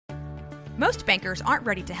Most bankers aren't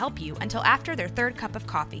ready to help you until after their third cup of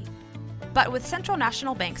coffee. But with Central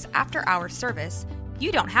National Bank's after-hours service,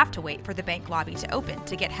 you don't have to wait for the bank lobby to open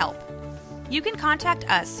to get help. You can contact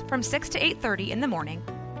us from 6 to 8:30 in the morning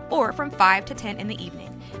or from 5 to 10 in the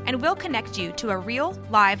evening, and we'll connect you to a real,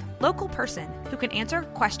 live, local person who can answer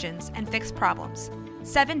questions and fix problems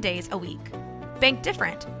 7 days a week. Bank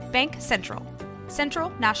different. Bank Central. Central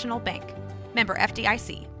National Bank. Member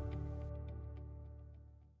FDIC.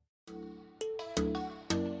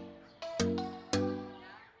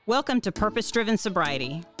 Welcome to Purpose-Driven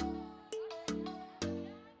Sobriety.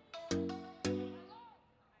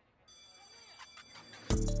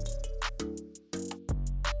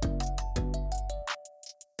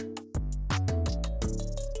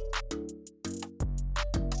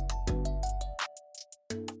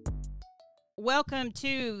 Welcome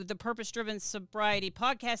to the Purpose-Driven Sobriety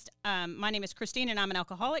podcast. My name is Christine, and I'm an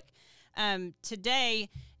alcoholic. Today,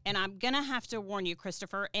 and I'm gonna have to warn you,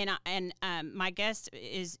 Christopher. And my guest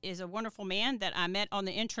is a wonderful man that I met on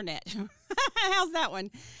the internet. How's that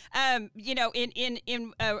one?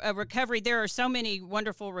 In a recovery, there are so many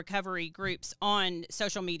wonderful recovery groups on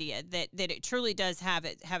social media that it truly does have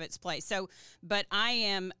its place. So, but I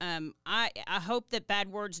am I hope that bad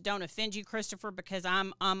words don't offend you, Christopher, because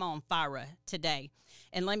I'm on fire today.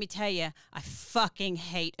 And let me tell you, I fucking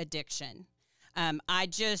hate addiction. I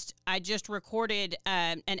just recorded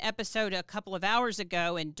an episode a couple of hours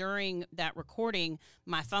ago, and during that recording,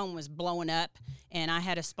 my phone was blowing up, and I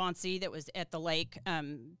had a sponsee that was at the lake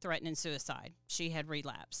threatening suicide. She had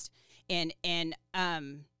relapsed, and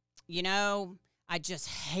I just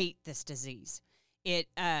hate this disease.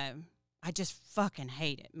 I just fucking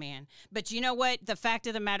hate it, man. But you know what? The fact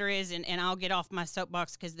of the matter is, and I'll get off my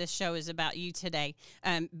soapbox because this show is about you today.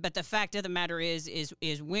 But the fact of the matter is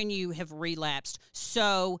when you have relapsed,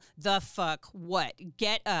 so the fuck what?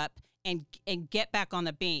 Get up and get back on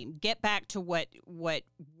the beam. Get back to what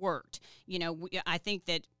worked. You know, I think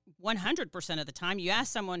that 100% of the time you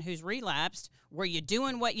ask someone who's relapsed, were you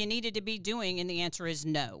doing what you needed to be doing? And the answer is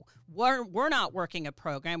no. We're not working a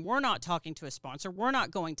program. We're not talking to a sponsor. We're not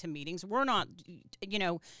going to meetings. We're not,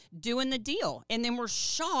 doing the deal. And then we're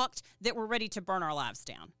shocked that we're ready to burn our lives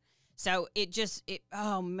down. So there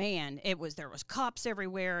was cops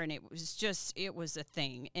everywhere, and it was a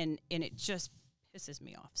thing. And it just pisses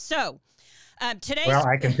me off. So today. Well,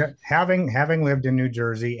 I can having lived in New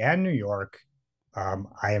Jersey and New York,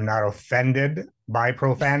 I am not offended by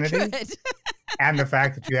profanity. Good. And the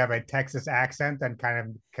fact that you have a Texas accent that kind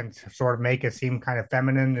of can sort of make it seem kind of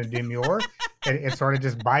feminine and demure, it sort of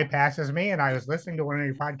just bypasses me. And I was listening to one of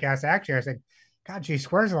your podcasts, actually, I was like, God, she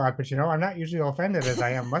swears a lot, but I'm not usually offended as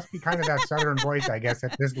I am. Must be kind of that Southern voice, I guess,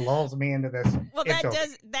 that just lulls me into this. Well,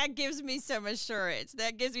 that gives me some assurance.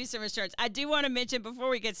 I do want to mention before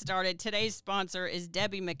we get started, today's sponsor is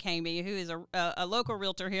Debbie McCamey, who is a local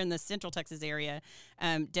realtor here in the Central Texas area.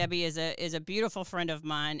 Debbie is a beautiful friend of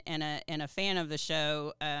mine and a fan of the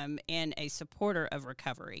show and a supporter of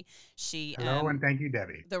recovery. Hello and thank you,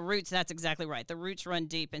 Debbie. The roots, that's exactly right. The roots run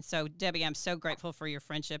deep. And so, Debbie, I'm so grateful for your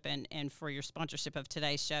friendship and for your sponsorship of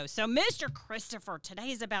today's show. So, Mr. Christopher, today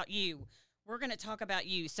is about you. We're going to talk about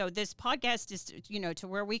you. So this podcast is, to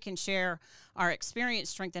where we can share our experience,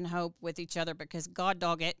 strength, and hope with each other because, God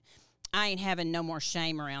dog it, I ain't having no more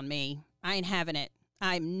shame around me. I ain't having it.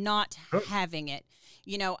 I'm not having it.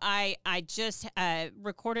 I just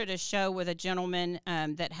recorded a show with a gentleman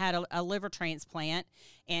that had a liver transplant,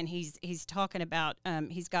 and he's talking about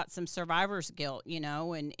he's got some survivor's guilt,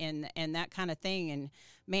 and that kind of thing. And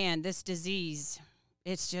man, this disease,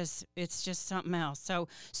 it's just something else.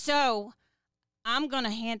 So I'm going to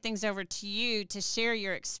hand things over to you to share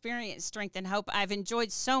your experience, strength, and hope. I've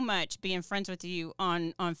enjoyed so much being friends with you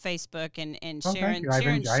on Facebook and sharing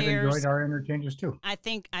shares. I've enjoyed our interchanges too. I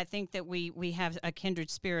think that we have a kindred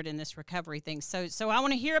spirit in this recovery thing. So I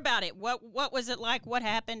want to hear about it. What was it like? What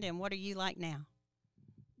happened? And what are you like now?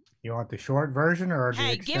 You want the short version or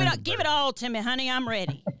hey, give it all to me, honey. I'm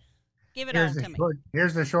ready. Give it all to me.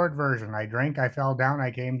 Here's the short version. I drank, I fell down,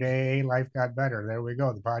 I came to AA, life got better. There we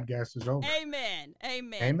go. The podcast is over.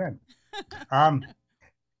 Amen.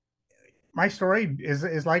 My story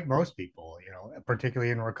is like most people,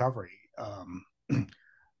 particularly in recovery.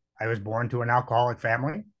 I was born to an alcoholic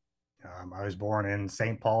family. I was born in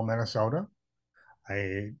St. Paul, Minnesota.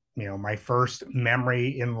 My first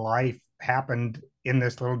memory in life happened in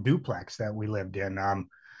this little duplex that we lived in.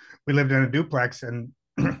 We lived in a duplex, and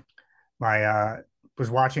I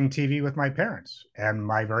was watching TV with my parents. And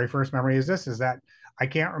my very first memory is that I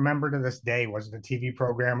can't remember to this day, was it a TV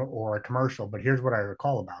program or a commercial, but here's what I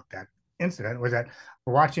recall about that incident was that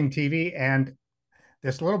we're watching TV and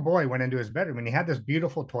this little boy went into his bedroom and he had this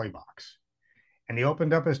beautiful toy box. And he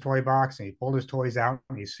opened up his toy box and he pulled his toys out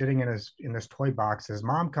and he's sitting in this toy box. His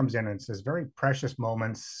mom comes in and it's this very precious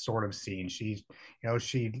moments sort of scene. She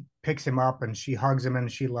picks him up and she hugs him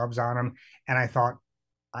and she loves on him. And I thought,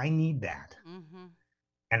 I need that. Mm-hmm.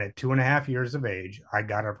 And at 2.5 years of age, I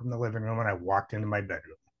got up from the living room and I walked into my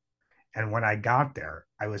bedroom. And when I got there,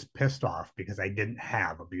 I was pissed off because I didn't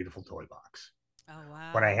have a beautiful toy box. Oh,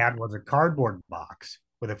 What I wow. had was a cardboard box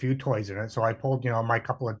with a few toys in it. So I pulled, my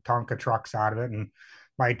couple of Tonka trucks out of it and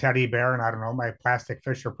my teddy bear and I don't know, my plastic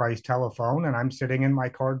Fisher Price telephone. And I'm sitting in my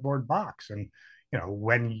cardboard box. And,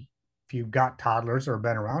 if you've got toddlers or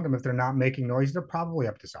been around them, if they're not making noise, they're probably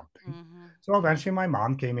up to something. Mm-hmm. So eventually my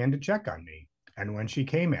mom came in to check on me. And when she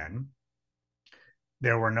came in,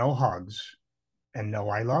 there were no hugs and no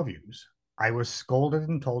I love yous. I was scolded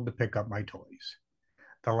and told to pick up my toys.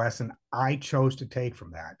 The lesson I chose to take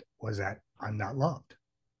from that was that I'm not loved.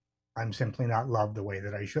 I'm simply not loved the way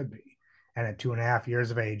that I should be. And at 2.5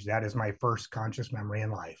 years of age, that is my first conscious memory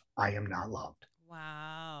in life. I am not loved.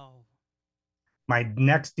 Wow. My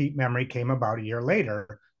next deep memory came about a year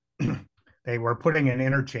later. They were putting an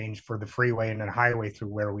interchange for the freeway and a highway through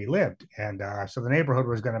where we lived. And so the neighborhood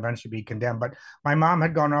was going to eventually be condemned. But my mom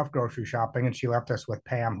had gone off grocery shopping and she left us with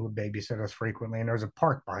Pam, who would babysit us frequently. And there was a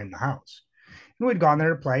park behind the house. And we'd gone there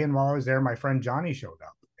to play. And while I was there, my friend Johnny showed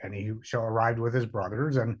up and he arrived with his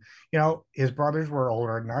brothers. And, his brothers were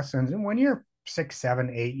older than us. And when you're 6, 7,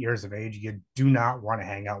 8 years of age, you do not want to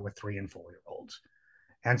hang out with 3 and 4-year-olds.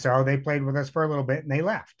 And so they played with us for a little bit and they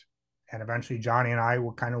left. And eventually Johnny and I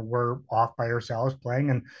were off by ourselves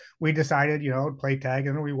playing. And we decided, to play tag.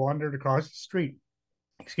 And we wandered across the street,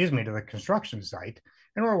 to the construction site.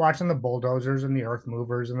 And we're watching the bulldozers and the earth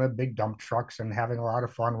movers and the big dump trucks and having a lot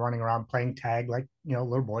of fun running around playing tag like,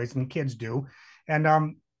 little boys and kids do. And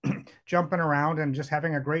jumping around and just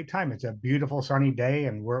having a great time. It's a beautiful sunny day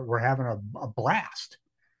and we're having a blast.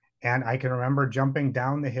 And I can remember jumping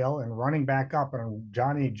down the hill and running back up, and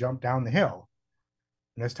Johnny jumped down the hill.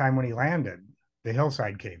 And this time when he landed, the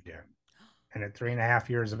hillside caved in. And at 3.5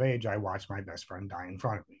 years of age, I watched my best friend die in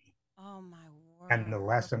front of me. Oh, my And the word.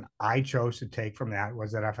 lesson I chose to take from that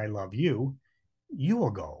was that if I love you, you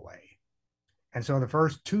will go away. And so the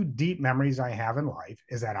first two deep memories I have in life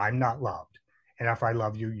is that I'm not loved. And if I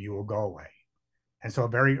love you, you will go away. And so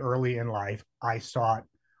very early in life, I sought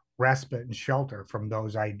respite and shelter from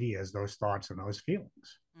those ideas, those thoughts, and those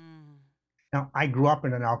feelings. Mm. Now, I grew up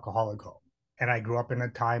in an alcoholic home, and I grew up in a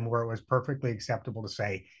time where it was perfectly acceptable to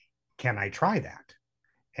say, can I try that?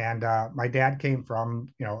 And my dad came from,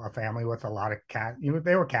 a family with a lot of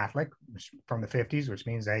they were Catholic from the 50s, which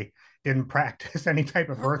means they didn't practice any type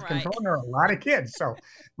of birth Right. control. And there were a lot of kids. So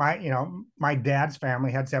my dad's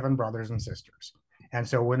family had 7 brothers and sisters. And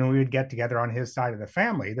so when we would get together on his side of the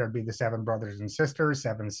family, there'd be the 7 brothers and sisters,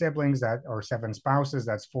 7 siblings or 7 spouses.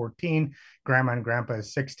 That's 14. Grandma and grandpa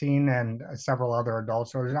is 16 and several other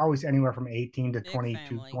adults. So there's always anywhere from 18 to Big 22,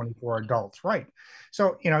 family. 24 adults. Right.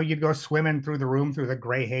 So, you'd go swimming through the room through the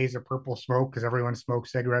gray haze of purple smoke because everyone smoked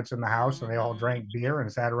cigarettes in the house and they all Mm-hmm. drank beer and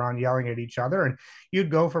sat around yelling at each other. And you'd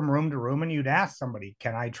go from room to room and you'd ask somebody,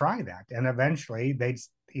 can I try that? And eventually they'd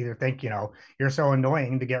either think, you're so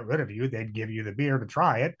annoying to get rid of you, they'd give you the beer to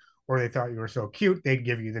try it, or they thought you were so cute, they'd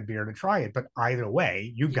give you the beer to try it. But either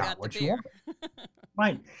way, you You got got the what you beer. wanted.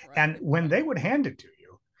 Right. And Right. when they would hand it to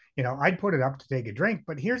you, I'd put it up to take a drink.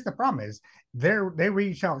 But here's the problem is they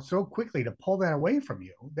reach out so quickly to pull that away from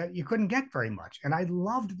you that you couldn't get very much. And I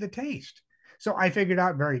loved the taste. So I figured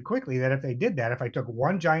out very quickly that if they did that, if I took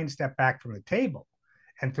one giant step back from the table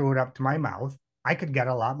and threw it up to my mouth, I could get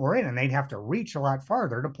a lot more in and they'd have to reach a lot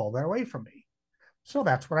farther to pull that away from me. So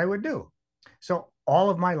that's what I would do. So all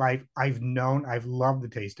of my life, I've loved the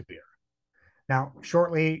taste of beer. Now,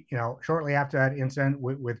 shortly after that incident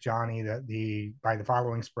with Johnny, by the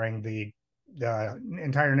following spring, the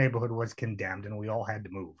entire neighborhood was condemned, and we all had to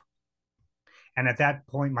move. And at that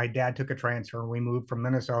point, my dad took a transfer, and we moved from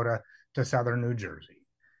Minnesota to southern New Jersey.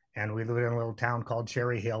 And we lived in a little town called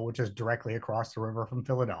Cherry Hill, which is directly across the river from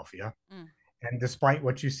Philadelphia. Mm. And despite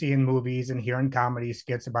what you see in movies and hear in comedy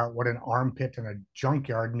skits about what an armpit and a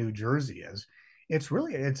junkyard New Jersey is, it's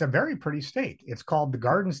a very pretty state. It's called the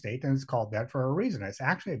Garden State, and it's called that for a reason. It's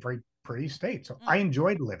actually a very pretty state. So I Mm.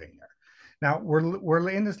 enjoyed living there. Now we're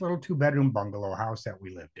in this little 2-bedroom bungalow house that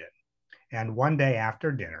we lived in. And one day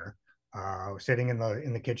after dinner, sitting in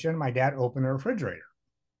the kitchen, my dad opened the refrigerator,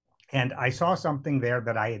 and I saw something there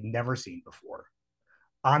that I had never seen before.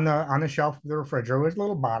 On the shelf of the refrigerator was a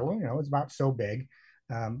little bottle. It's about so big,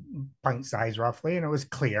 pint size roughly, and it was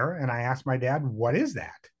clear. And I asked my dad, "What is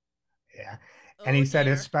that?" Yeah, and Oh, he said,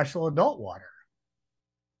 "It's dear. special adult water."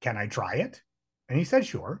 can I try it? And he said,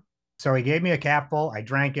 sure. So he gave me a capful. I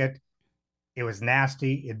drank it. It was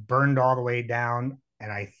nasty. It burned all the way down.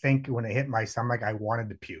 And I think when it hit my stomach, I wanted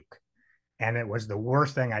to puke. And it was the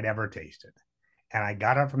worst thing I'd ever tasted. And I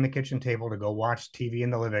got up from the kitchen table to go watch TV in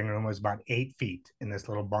the living room. It was about 8 feet in this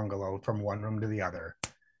little bungalow from one room to the other.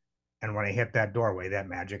 And when I hit that doorway, that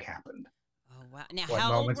magic happened. Oh, wow. Now, What how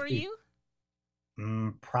old moments were be-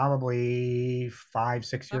 you? Probably 5,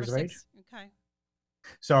 6 years of age. Okay.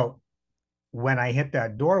 So when I hit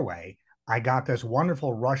that doorway, I got this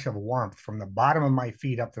wonderful rush of warmth from the bottom of my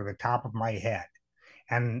feet up to the top of my head.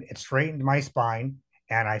 And it straightened my spine.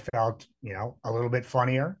 And I felt, a little bit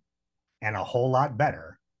funnier and a whole lot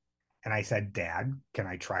better. And I said, Dad, can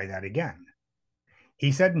I try that again?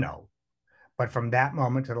 He said no. But from that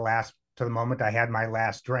moment to the moment I had my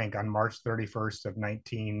last drink on March 31st of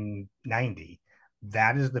 1990,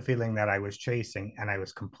 that is the feeling that I was chasing, and I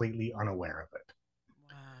was completely unaware of it.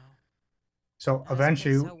 Wow. So That is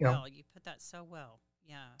eventually, put so well. You put that so well.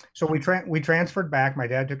 Yeah. so we transferred back. My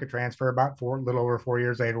dad took a transfer about little over 4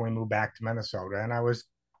 years later. We moved back to Minnesota, and I was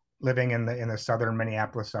living in the southern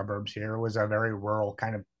Minneapolis suburbs. Here it was a very rural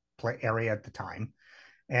kind of area at the time,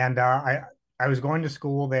 and I was going to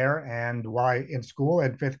school there. And while in school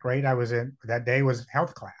in fifth grade, that day was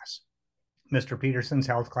health class, Mr. Peterson's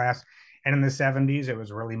health class. And in the 70s, it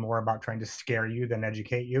was really more about trying to scare you than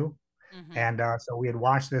educate you. Mm-hmm. And so we had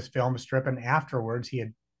watched this film strip, and afterwards he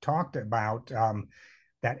had talked about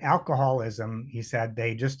that alcoholism, he said,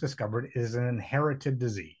 they just discovered is an inherited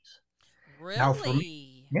disease. Really? Now, for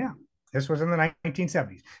me, yeah, this was in the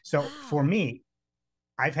 1970s. So for me,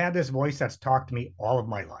 I've had this voice that's talked to me all of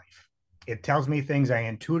my life. It tells me things I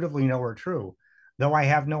intuitively know are true, though I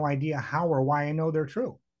have no idea how or why I know they're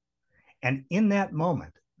true. And in that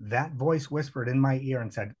moment, that voice whispered in my ear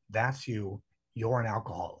and said, that's you. You're an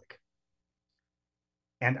alcoholic.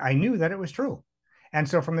 And I knew that it was true. And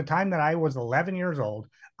so from the time that I was 11 years old,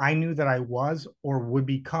 I knew that I was or would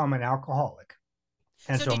become an alcoholic.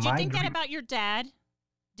 And so did you think that about your dad?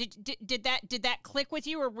 Did that click with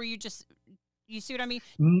you, or were you just, you see what I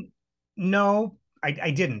mean? No,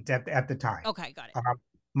 I didn't at the time. Okay, got it.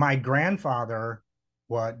 My grandfather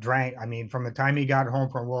drank. I mean, from the time he got home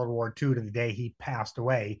from World War II to the day he passed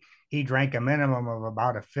away, he drank a minimum of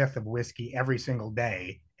about a fifth of whiskey every single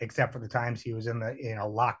day, except for the times he was in the,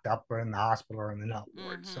 locked up or in the hospital or in the nut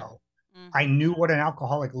ward. Mm-hmm. So I knew what an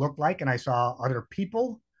alcoholic looked like, and I saw other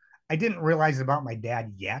people. I didn't realize about my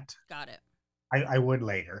dad yet. Got it. I would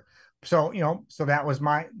later. So, so that was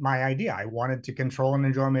my idea. I wanted to control and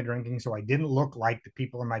enjoy my drinking so I didn't look like the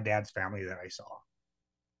people in my dad's family that I saw.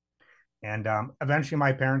 And eventually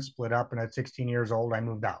my parents split up, and at 16 years old, I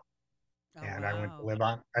moved out. Oh, and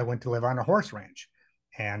wow. I went to live on a horse ranch.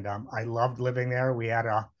 And I loved living there. We had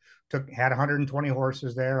 120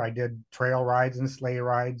 horses there. I did trail rides and sleigh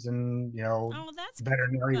rides and,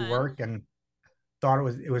 veterinary work, and thought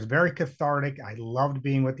it was very cathartic. I loved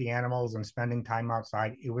being with the animals and spending time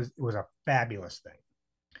outside. It was a fabulous thing.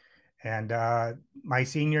 And my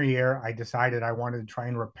senior year, I decided I wanted to try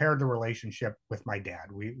and repair the relationship with my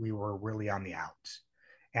dad. We were really on the outs.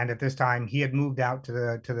 And at this time, he had moved out to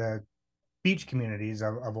the beach communities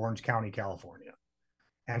of Orange County, California.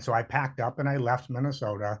 And so I packed up and I left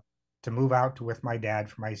Minnesota to move out with my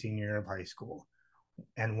dad for my senior year of high school.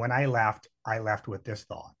 And when I left with this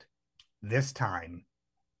thought: this time,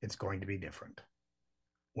 it's going to be different.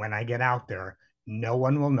 When I get out there, no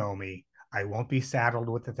one will know me. I won't be saddled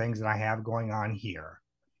with the things that I have going on here.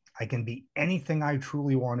 I can be anything I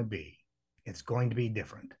truly want to be. It's going to be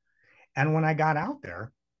different. And when I got out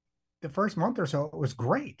there, the first month or so, it was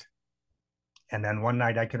great. And then one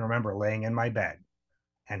night I can remember laying in my bed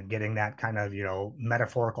and getting that kind of,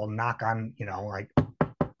 metaphorical knock on, like,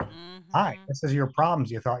 hi, this is your problems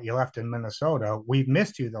you thought you left in Minnesota. We've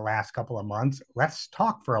missed you the last couple of months. Let's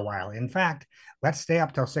talk for a while. In fact, let's stay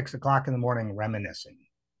up till 6 o'clock in the morning reminiscing,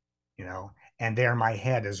 and there my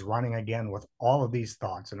head is running again with all of these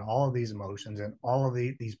thoughts and all of these emotions and all of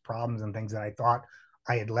these problems and things that I thought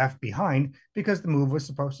I had left behind because the move was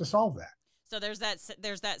supposed to solve that. So there's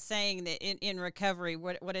that saying that in recovery,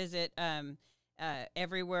 what is it?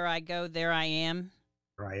 Everywhere I go, there I am.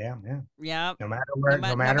 I am, yeah. Yeah. No matter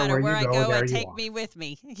where you go, there take me with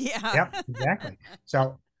me. Yeah. Yep, exactly.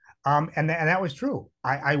 So, and that was true.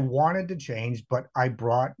 I wanted to change, but I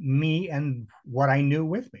brought me and what I knew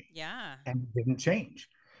with me. Yeah. And it didn't change.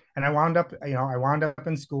 And I wound up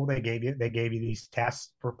in school. They gave you these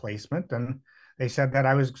tests for placement, and they said that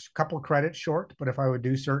I was a couple credits short, but if I would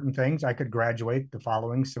do certain things, I could graduate the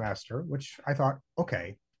following semester, which I thought,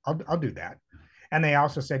 okay, I'll do that. And they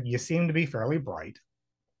also said, you seem to be fairly bright.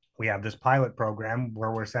 we have this pilot program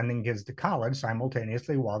where we're sending kids to college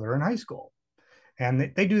simultaneously while they're in high school.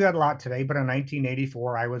 And they do that a lot today. But in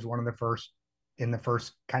 1984, I was one of the first in the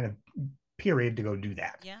first kind of period to go do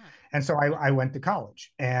that. Yeah. And so I went to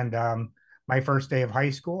college. And my first day of high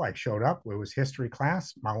school, I showed up. It was history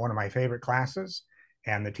class, one of my favorite classes.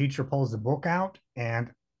 And the teacher pulls the book out,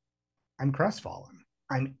 and I'm crestfallen.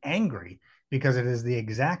 I'm angry because it is the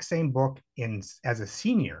exact same book as a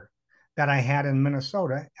senior that I had in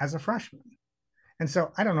Minnesota as a freshman. And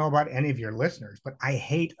so I don't know about any of your listeners, but I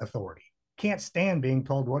hate authority. Can't stand being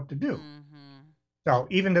told what to do. Mm-hmm. So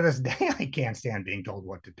even to this day, I can't stand being told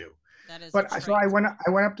what to do. That is But so I went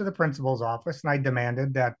up to the principal's office and I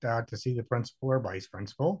demanded that to see the principal or vice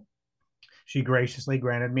principal. She graciously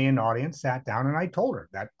granted me an audience, sat down, and I told her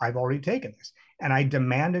that I've already taken this. And I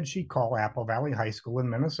demanded she call Apple Valley High School in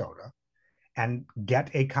Minnesota and get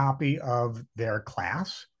a copy of their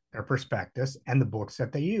class, their prospectus, and the books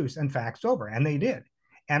that they use and faxed over. And they did.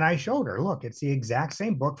 And I showed her, look, it's the exact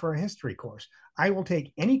same book for a history course. I will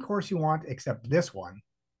take any course you want except this one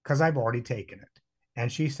because I've already taken it.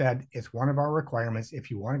 And she said, it's one of our requirements. If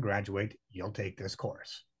you want to graduate, you'll take this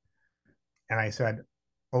course. And I said,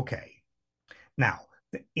 okay. Now,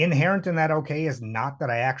 inherent in that okay is not that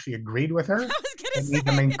I actually agreed with her.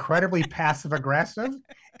 I'm incredibly passive aggressive,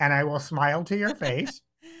 and I will smile to your face,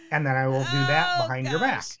 and then I will do that behind your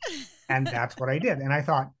back. And that's what I did. And I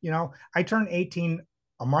thought, I turned 18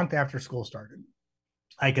 a month after school started.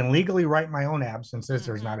 I can legally write my own absences.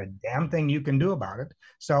 There's not a damn thing you can do about it.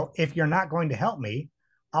 So if you're not going to help me,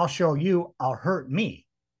 I'll show you I'll hurt me,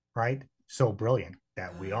 right? So brilliant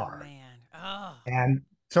that we are. Man. And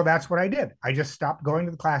so that's what I did. I just stopped going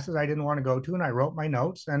to the classes I didn't want to go to, and I wrote my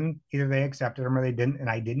notes, and either they accepted them or they didn't, and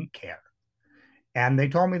I didn't care. And they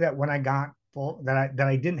told me that when I got full, that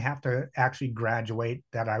I didn't have to actually graduate,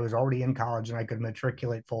 that I was already in college and I could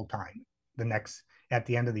matriculate full time at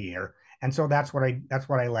the end of the year. And so that's what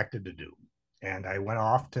I elected to do. And I went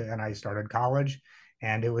off and I started college,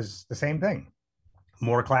 and it was the same thing.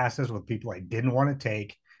 More classes with people I didn't want to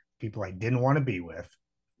take, people I didn't want to be with,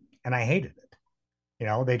 and I hated it.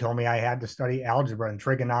 They told me I had to study algebra and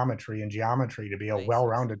trigonometry and geometry to be a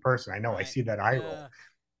well-rounded person. I know, right. I see that eye roll.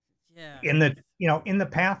 Yeah. In the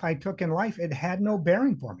path I took in life, it had no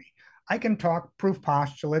bearing for me. I can talk proof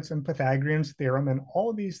postulates and Pythagorean's theorem and all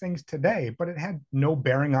of these things today, but it had no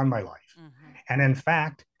bearing on my life. Mm-hmm. And in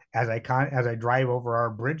fact, as I drive over our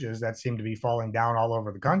bridges that seem to be falling down all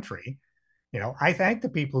over the country, I thank the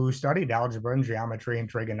people who studied algebra and geometry and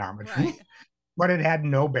trigonometry, right. But it had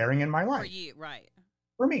no bearing in my life. For you, right.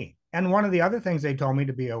 For me. And one of the other things they told me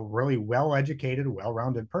to be a really well-educated,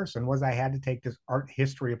 well-rounded person was I had to take this art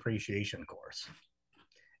history appreciation course.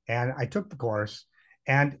 And I took the course,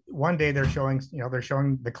 and one day they're showing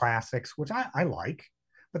the classics, which I like,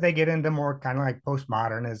 but they get into more kind of like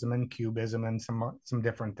postmodernism and cubism and some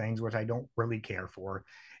different things, which I don't really care for.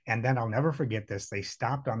 And then I'll never forget this. They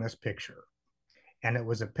stopped on this picture, and it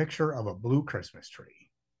was a picture of a blue Christmas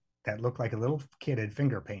tree that looked like a little kid had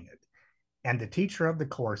finger painted. And the teacher of the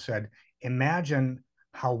course said, imagine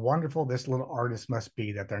how wonderful this little artist must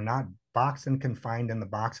be, that they're not boxed and confined in the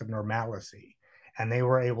box of normalcy. And they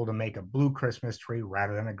were able to make a blue Christmas tree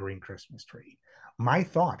rather than a green Christmas tree. My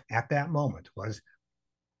thought at that moment was,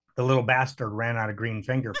 the little bastard ran out of green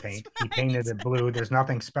finger paint. Right. He painted it blue. There's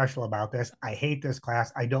nothing special about this. I hate this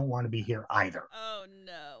class. I don't want to be here either. Oh,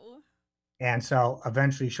 no. And so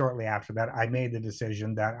eventually, shortly after that, I made the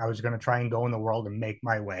decision that I was going to try and go in the world and make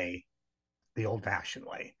my way the old-fashioned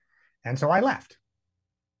way. And so I left.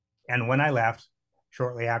 And when I left,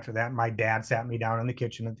 shortly after that, my dad sat me down in the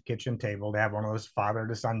kitchen at the kitchen table to have one of those father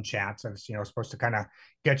to son chats that's supposed to kind of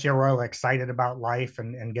get you real excited about life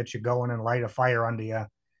and get you going and light a fire under you.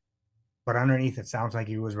 But underneath, it sounds like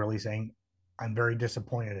he was really saying, I'm very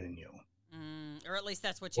disappointed in you. Or at least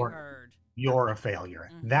that's what you heard. You're a failure.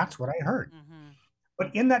 Mm-hmm. That's what I heard. Mm-hmm.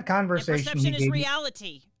 But in that conversation, and perception is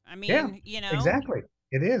reality. I mean, Exactly.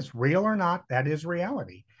 It is real or not. That is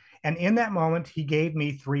reality. And in that moment, he gave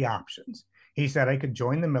me three options. He said I could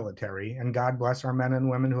join the military, and God bless our men and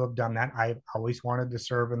women who have done that. I've always wanted to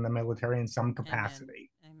serve in the military in some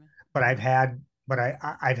capacity. Amen. But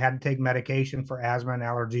I've had to take medication for asthma and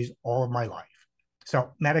allergies all of my life.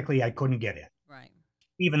 So medically, I couldn't get in. Right.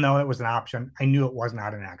 Even though it was an option, I knew it was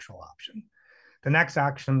not an actual option. The next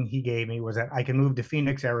option he gave me was that I can move to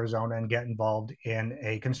Phoenix, Arizona, and get involved in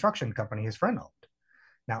a construction company his friend owned.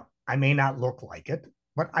 Now, I may not look like it,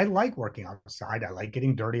 but I like working outside. I like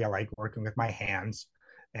getting dirty. I like working with my hands.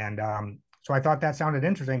 And so I thought that sounded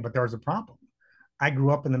interesting, but there was a problem. I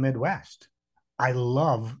grew up in the Midwest. I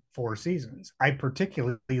love four seasons. I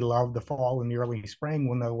particularly love the fall and the early spring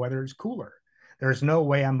when the weather is cooler. There's no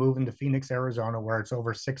way I'm moving to Phoenix, Arizona, where it's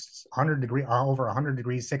over 600 degrees, over 100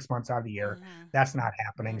 degrees 6 months out of the year. Mm-hmm. That's not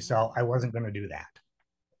happening. Mm-hmm. So I wasn't going to do that.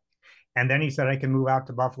 And then he said I can move out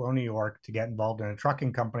to Buffalo, New York to get involved in a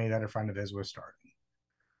trucking company that a friend of his was starting.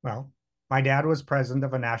 Well, my dad was president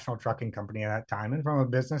of a national trucking company at that time. And from a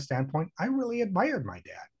business standpoint, I really admired my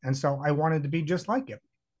dad. And so I wanted to be just like him.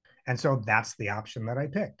 And so that's the option that I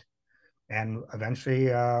picked. And eventually,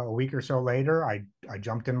 a week or so later, I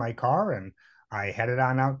jumped in my car and I headed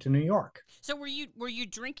on out to New York. So were you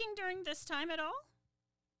drinking during this time at all?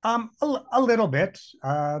 A little bit,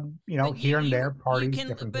 But here and there, you parties, can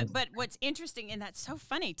different things. but what's interesting, and that's so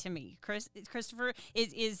funny to me, Christopher,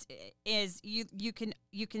 is you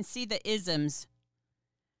can see the isms.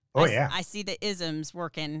 Oh yeah, I see the isms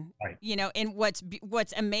working, right. And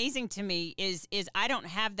what's amazing to me is I don't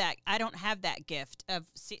have that gift of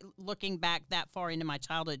looking back that far into my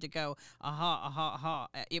childhood to go, aha, aha, aha.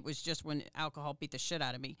 It was just when alcohol beat the shit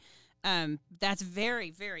out of me. That's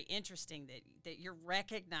very, very interesting that you're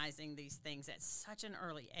recognizing these things at such an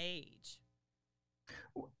early age.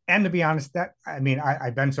 And to be honest,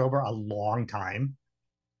 I've been sober a long time,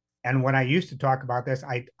 and when I used to talk about this,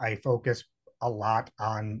 I focus a lot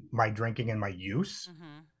on my drinking and my use,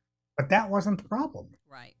 Mm-hmm. but that wasn't the problem.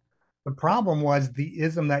 Right. The problem was the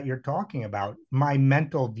ism that you're talking about. My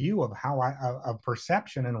mental view of of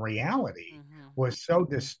perception and reality Mm-hmm. was so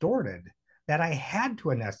distorted that I had to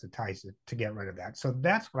anesthetize it to get rid of that. So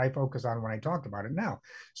that's what I focus on when I talk about it now.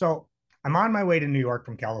 So I'm on my way to New York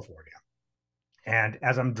from California. And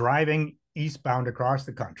as I'm driving eastbound across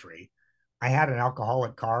the country, I had an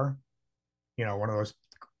alcoholic car, one of those,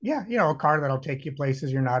 yeah, a car that'll take you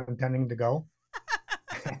places you're not intending to go.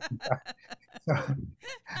 So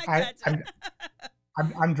I I, gotcha.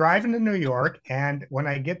 I'm driving to New York, and when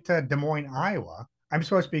I get to Des Moines, Iowa, I'm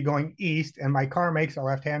supposed to be going east, and my car makes a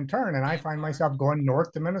left-hand turn, and I Damn find car. myself going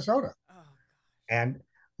north to Minnesota. Oh. And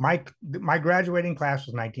my graduating class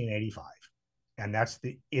was 1985, and that's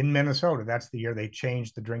in Minnesota. That's the year they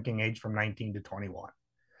changed the drinking age from 19 to 21.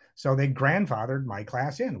 So they grandfathered my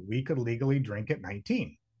class in. We could legally drink at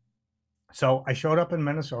 19. So I showed up in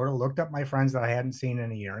Minnesota, looked up my friends that I hadn't seen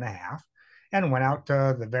in a year and a half, and went out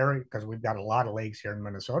to because we've got a lot of lakes here in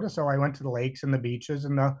Minnesota. So I went to the lakes and the beaches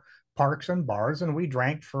and the parks and bars, and we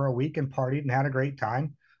drank for a week and partied and had a great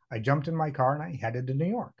time. I jumped in my car and I headed to New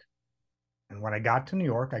York. And when I got to New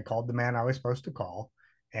York, I called the man I was supposed to call.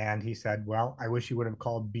 And he said, "Well, I wish you would have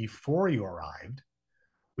called before you arrived.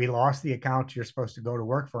 We lost the account you're supposed to go to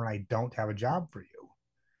work for, and I don't have a job for you.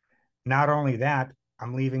 Not only that,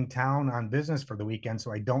 I'm leaving town on business for the weekend,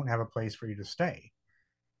 so I don't have a place for you to stay.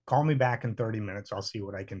 Call me back in 30 minutes. I'll see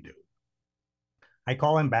what I can do." I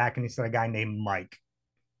call him back, and he said a guy named Mike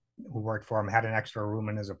who worked for him had an extra room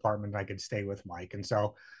in his apartment. I could stay with Mike. And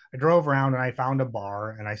so I drove around and I found a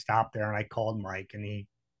bar and I stopped there and I called Mike, and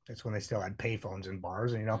that's when they still had payphones in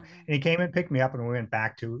bars, and Mm-hmm. and he came and picked me up, and we went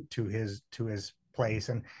back to his place.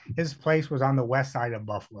 And his place was on the west side of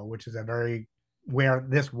Buffalo, which is where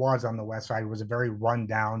this was on the west side was a very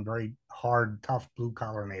rundown, very hard, tough blue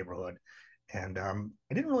collar neighborhood. And I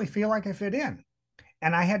didn't really feel like I fit in.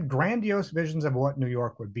 And I had grandiose visions of what New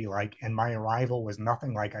York would be like, and my arrival was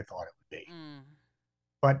nothing like I thought it would be. Mm.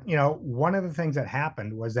 But one of the things that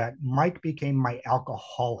happened was that Mike became my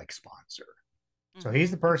alcoholic sponsor. So Mm-hmm.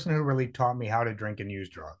 he's the person who really taught me how to drink and use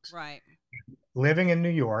drugs. Right. Living in New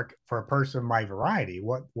York for a person of my variety,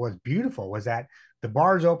 what was beautiful was that the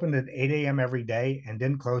bars opened at 8 a.m. every day and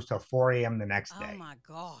didn't close till 4 a.m. the next day. Oh my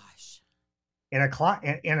gosh. In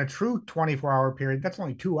a true 24-hour period, that's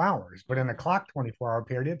only 2 hours, but in a clock 24-hour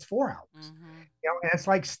period, it's 4 hours. Mm-hmm. And it's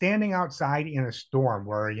like standing outside in a storm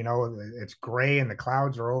where it's gray and the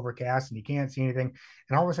clouds are overcast and you can't see anything,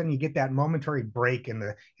 and all of a sudden you get that momentary break, and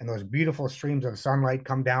those beautiful streams of sunlight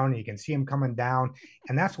come down and you can see them coming down,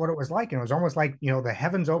 and that's what it was like. And it was almost like the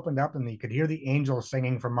heavens opened up and you could hear the angels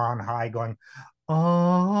singing from on high, going,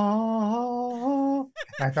 "Oh!"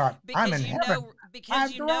 And I thought, I'm in heaven.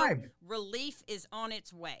 Because relief is on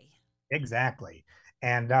its way. Exactly.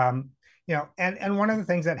 And and one of the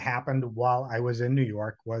things that happened while I was in New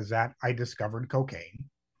York was that I discovered cocaine.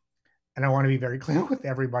 And I want to be very clear with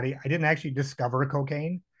everybody, I didn't actually discover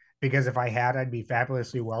cocaine, because if I had, I'd be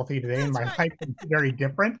fabulously wealthy today and my life would be very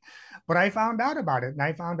different. But I found out about it, and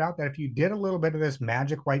I found out that if you did a little bit of this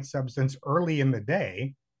magic white substance early in the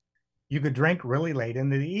day, you could drink really late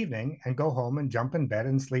into the evening and go home and jump in bed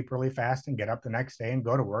and sleep really fast and get up the next day and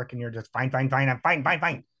go to work, and you're just fine, fine, fine. I'm fine, fine,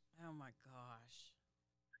 fine. Oh my gosh.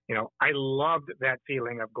 I loved that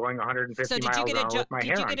feeling of going 150 So did you miles get a an hour with my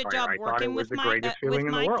hair Did you on get a fire. job I thought it working was with the greatest feeling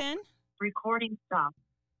in the world. Then? Recording stop.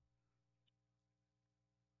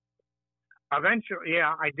 Eventually,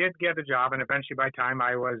 yeah, I did get a job, and eventually, by the time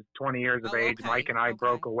I was 20 years of age, okay. Mike and I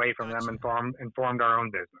broke away from them and formed our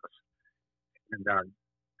own business. And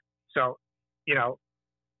so,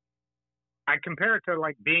 I compare it to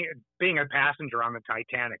like being a passenger on the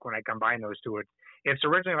Titanic. When I combine those two, it's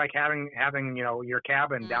originally like having your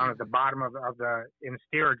cabin down at the bottom of the in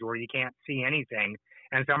steerage where you can't see anything,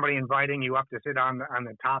 and somebody inviting you up to sit on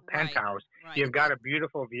the top penthouse. Right. You've got a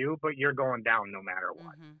beautiful view, but you're going down no matter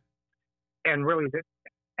what. Mm-hmm. And really,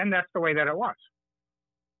 and that's the way that it was.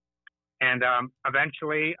 And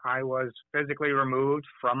eventually, I was physically removed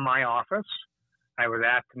from my office. I was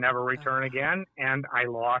asked to never return again, and I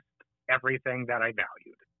lost everything that I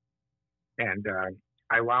valued. And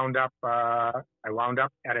I wound up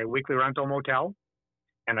at a weekly rental motel,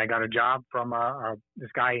 and I got a job from this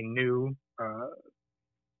guy who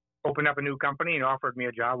opened up a new company and offered me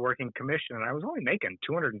a job working commission. And I was only making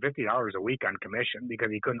 $250 a week on commission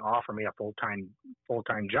because he couldn't offer me a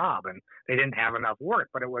full-time job, and they didn't have enough work.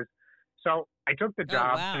 But it was so I took the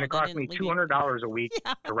job, and it cost me $200 a week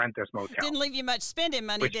to rent this motel. Didn't leave you much spending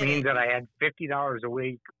money, which means that I had $50 a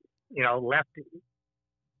week, left.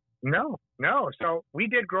 No. So we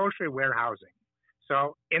did grocery warehousing.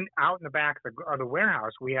 So out in the back of the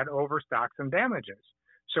warehouse, we had overstocks and damages.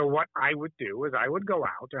 So what I would do is I would go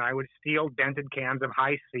out and I would steal dented cans of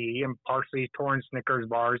High C and partially torn Snickers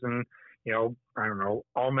bars and, I don't know,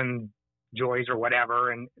 almond joys or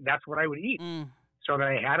whatever. And that's what I would eat so that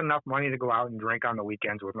I had enough money to go out and drink on the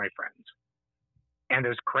weekends with my friends. And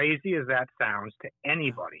as crazy as that sounds to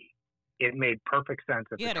anybody, it made perfect sense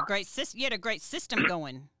at the time. You had a great system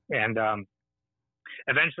going. And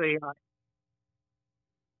eventually,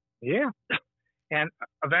 yeah. And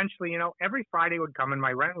eventually, every Friday would come and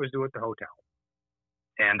my rent was due at the hotel.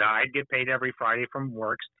 And I'd get paid every Friday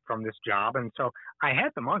from this job. And so I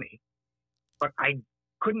had the money, but I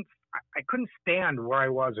couldn't stand where I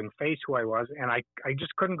was and face who I was. And I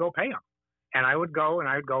just couldn't go pay them. And I would go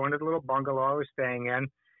into the little bungalow I was staying in.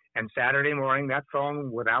 And Saturday morning, that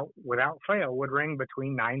phone without fail would ring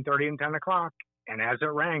between 9:30 and 10 o'clock. And as it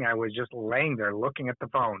rang, I was just laying there looking at the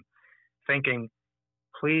phone, thinking,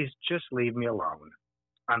 please just leave me alone.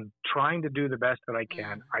 I'm trying to do the best that I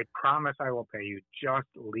can. I promise I will pay you. Just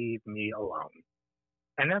leave me alone.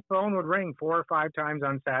 And that phone would ring 4 or 5 times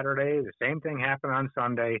on Saturday. The same thing happened on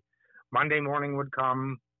Sunday. Monday morning would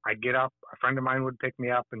come. I'd get up. A friend of mine would pick me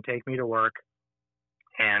up and take me to work.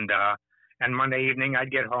 And Monday evening,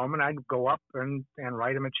 I'd get home and I'd go up and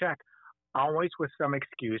write him a check, always with some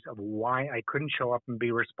excuse of why I couldn't show up and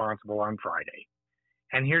be responsible on Friday.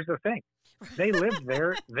 And here's the thing. They lived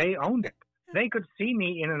there. They owned it. They could see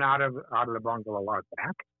me in and out of the bungalow out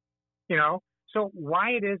back, So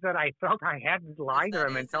why it is that I felt I had to lie to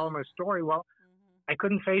them and tell them a story, well, I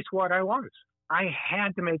couldn't face what I was. I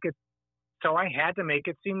had to make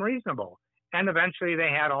it seem reasonable. And eventually they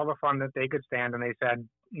had all the fun that they could stand, and they said,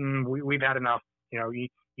 we've had enough. You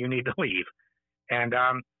need to leave. And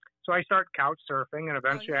so I start couch surfing, and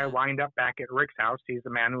eventually I wind up back at Rick's house. He's the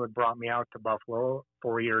man who had brought me out to Buffalo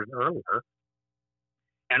 4 years earlier.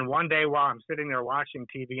 And one day while I'm sitting there watching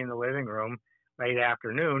TV in the living room, late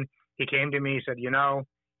afternoon, he came to me and said,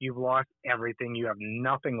 you've lost everything. You have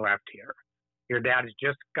nothing left here. Your dad has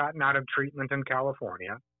just gotten out of treatment in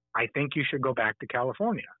California. I think you should go back to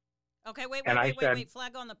California. Okay, wait.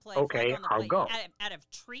 Flag on the play. Okay, I'll go. Out of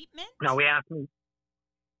treatment? No, he asked me.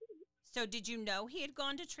 So did you know he had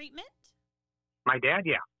gone to treatment? My dad,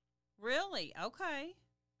 yeah. Really? Okay.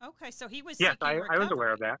 So he was yes, seeking recovery. I was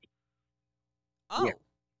aware of that. Oh.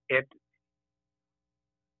 Yeah.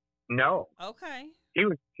 No. Okay.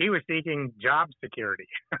 He was seeking job security.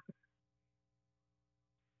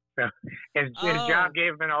 So his job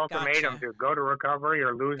gave him an ultimatum to go to recovery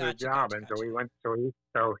or lose his job, and so he went.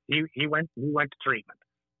 So he went to treatment.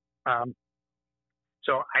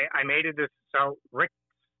 So I made it. So Rick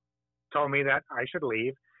told me that I should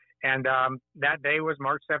leave, and that day was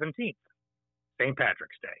March 17th, St.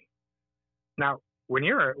 Patrick's Day. Now, when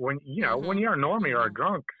you're a normie or a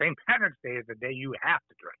drunk, St. Patrick's Day is the day you have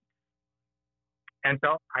to drink. And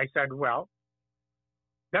so I said, well,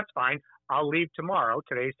 that's fine. I'll leave tomorrow.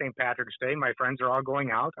 Today's St. Patrick's Day. My friends are all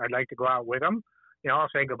going out. I'd like to go out with them. I'll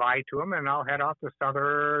say goodbye to them, and I'll head off to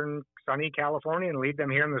southern sunny California and leave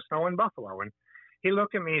them here in the snow in Buffalo. And he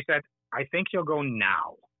looked at me and said, I think you'll go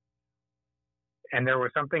now. And there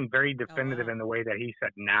was something very definitive in the way that he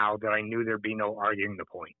said now that I knew there'd be no arguing the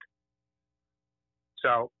point.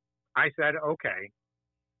 So I said, okay.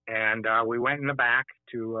 And we went in the back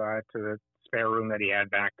to the spare room that he had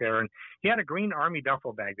back there, and he had a green Army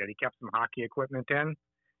duffel bag that he kept some hockey equipment in.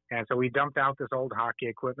 And so we dumped out this old hockey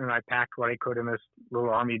equipment. I packed what I could in this little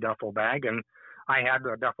Army duffel bag, and I had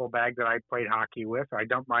a duffel bag that I played hockey with. I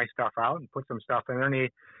dumped my stuff out and put some stuff in there, and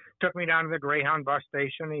he took me down to the Greyhound bus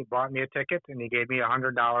station. He bought me a ticket, and he gave me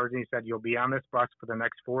 $100, and he said, "You'll be on this bus for the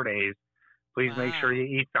next 4 days. Please make sure you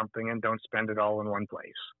eat something and don't spend it all in one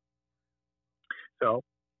place." So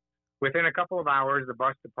within a couple of hours, the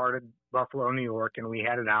bus departed Buffalo, New York, and we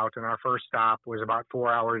headed out, and our first stop was about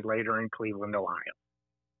 4 hours later in Cleveland, Ohio.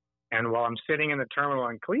 And while I'm sitting in the terminal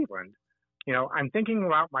in Cleveland, I'm thinking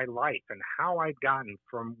about my life and how I'd gotten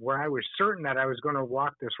from where I was certain that I was going to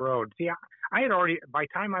walk this road. See, I had already, by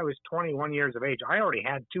the time I was 21 years of age, I already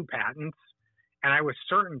had 2 patents, and I was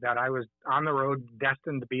certain that I was on the road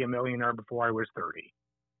destined to be a millionaire before I was 30.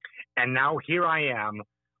 And now here I am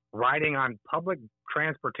riding on public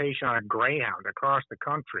transportation on a Greyhound across the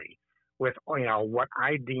country with, what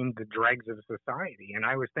I deemed the dregs of society. And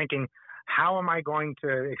I was thinking, how am I going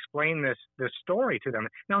to explain this story to them?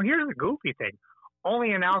 Now, here's the goofy thing.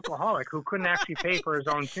 Only an alcoholic who couldn't actually pay for his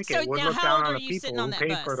own ticket would look down on the people who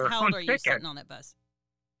paid for their own ticket. How old are you sitting on that bus?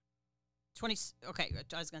 20. Okay,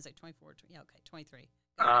 I was going to say 24. Yeah, okay, 23.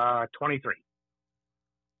 23.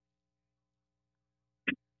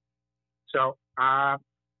 So,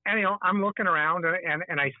 I'm looking around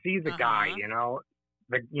and I see the guy.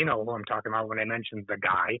 Who I'm talking about when I mentioned the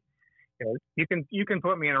guy. You can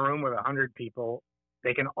put me in a room with 100 people.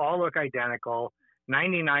 They can all look identical.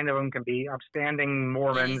 99 of them can be upstanding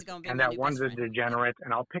Mormons, and that one's a degenerate,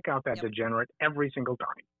 and I'll pick out that degenerate every single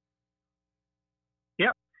time.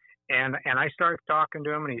 Yep. And I start talking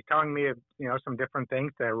to him, and he's telling me, some different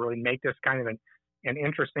things that really make this kind of an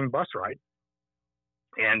interesting bus ride.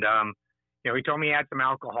 And, he told me he had some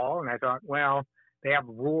alcohol, and I thought, well, they have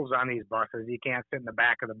rules on these buses. You can't sit in the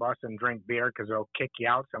back of the bus and drink beer because they'll kick you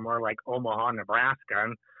out somewhere like Omaha, Nebraska.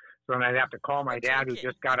 And so then I'd have to call my dad, who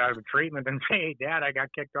just got out of treatment, and say, "Hey, Dad, I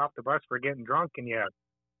got kicked off the bus for getting drunk. Can you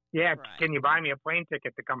buy me a plane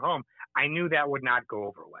ticket to come home?" I knew that would not go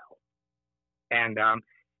over well. And,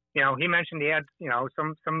 he mentioned he had,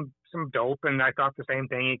 some dope, and I thought the same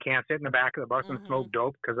thing. You can't sit in the back of the bus and smoke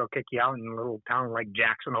dope because they'll kick you out in a little town like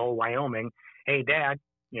Jackson Hole, Wyoming. "Hey, Dad,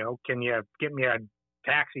 can you get me a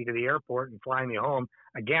taxi to the airport and fly me home?"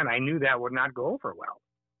 Again, I knew that would not go over well.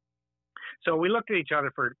 So we looked at each other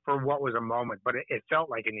for what was a moment, but it felt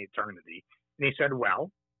like an eternity. And he said, "Well,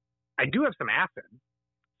 I do have some acid."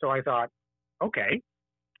 So I thought, okay.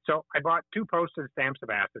 So I bought 2 postage stamps of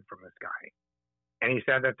acid from this guy. And he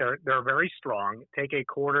said that they're very strong. Take a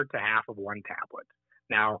quarter to half of 1 tablet.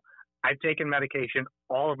 Now, I've taken medication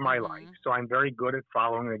all of my life, so I'm very good at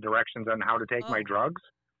following the directions on how to take my drugs.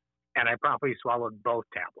 And I probably swallowed both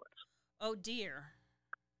tablets. Oh, dear.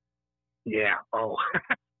 Yeah. Oh.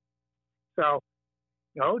 So,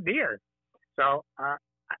 oh, dear. So,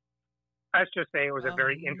 let's just say it was a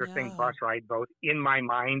very interesting bus ride, both in my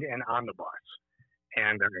mind and on the bus.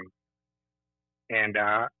 And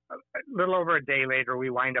a little over a day later, we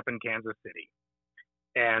wind up in Kansas City.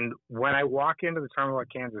 And when I walk into the terminal at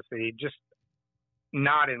Kansas City, just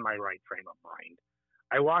not in my right frame of mind,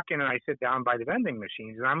 I walk in and I sit down by the vending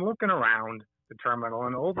machines, and I'm looking around the terminal,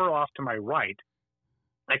 and over off to my right,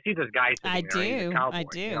 I see this guy sitting there. He's a cowboy, I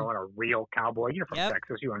do. A real cowboy. You're from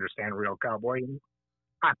Texas. You understand real cowboy.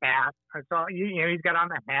 A hat. I saw, he's got on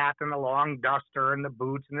the hat and the long duster and the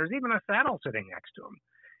boots, and there's even a saddle sitting next to him.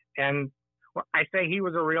 And I say he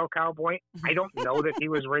was a real cowboy. I don't know that he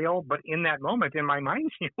was real, but in that moment, in my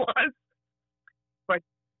mind, he was. But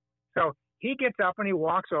so he gets up and he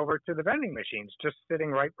walks over to the vending machines, just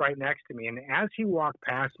sitting right next to me. And as he walked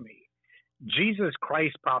past me, Jesus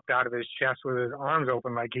Christ popped out of his chest with his arms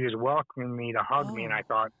open like he was welcoming me to hug me. And I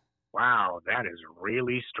thought, wow, that is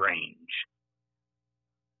really strange.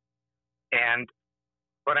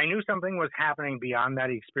 But I knew something was happening beyond that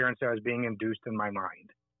experience that was being induced in my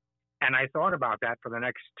mind. And I thought about that for the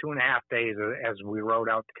next 2.5 days as we rode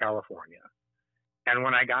out to California. And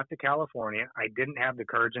when I got to California, I didn't have the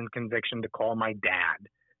courage and conviction to call my dad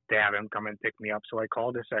to have him come and pick me up. So I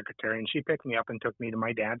called his secretary, and she picked me up and took me to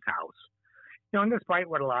my dad's house. And despite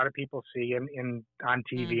what a lot of people see on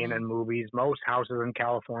TV and in movies, most houses in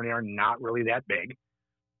California are not really that big.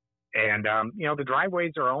 And, the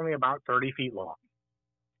driveways are only about 30 feet long.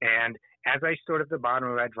 And as I stood at the bottom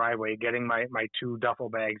of that driveway, getting my 2 duffel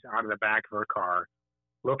bags out of the back of her car,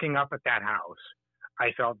 looking up at that house,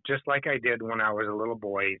 I felt just like I did when I was a little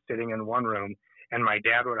boy sitting in one room, and my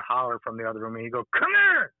dad would holler from the other room, and he'd go, "Come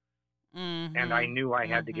here!" And I knew I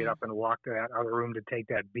had to get up and walk to that other room to take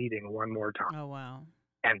that beating one more time. Oh, wow.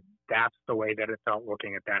 And that's the way that it felt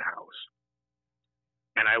looking at that house.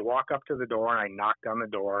 And I walk up to the door and I knocked on the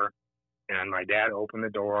door, and my dad opened the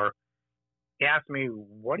door. He asked me,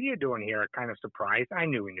 "What are you doing here?" Kind of surprised. I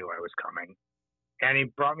knew he knew I was coming. And he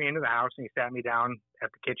brought me into the house and he sat me down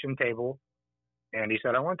at the kitchen table. And he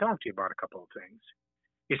said, "I want to talk to you about a couple of things."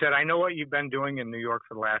 He said, "I know what you've been doing in New York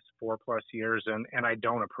for the last 4+ years, and I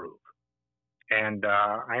don't approve. And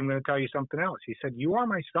I'm going to tell you something else." He said, "You are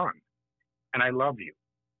my son, and I love you,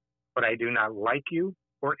 but I do not like you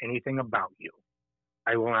or anything about you.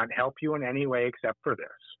 I will not help you in any way except for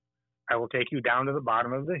this. I will take you down to the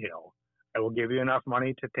bottom of the hill. I will give you enough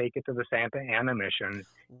money to take it to the Santa Ana mission.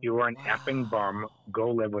 You are an effing bum.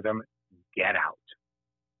 Go live with them. Get out."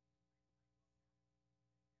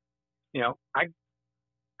 You know,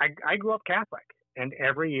 I grew up Catholic, and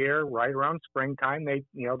every year, right around springtime,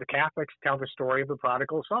 the Catholics tell the story of the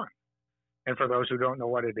prodigal son. And for those who don't know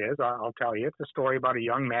what it is, I'll tell you. It's a story about a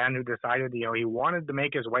young man who decided, he wanted to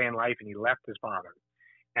make his way in life, and he left his father.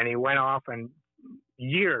 And he went off, and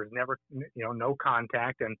years, never, no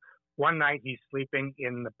contact. And one night he's sleeping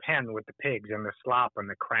in the pen with the pigs and the slop and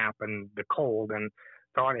the crap and the cold, and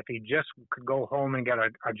thought if he just could go home and get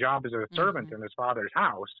a job as a servant in his father's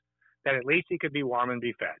house, that at least he could be warm and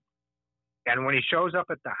be fed. And when he shows up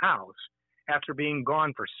at the house, after being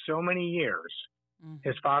gone for so many years,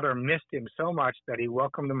 his father missed him so much that he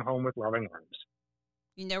welcomed him home with loving arms.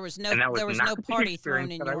 And there was no party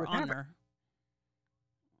thrown in your honor.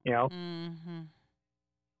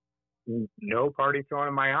 No party thrown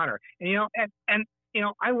in my honor. And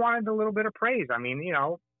I wanted a little bit of praise. I mean,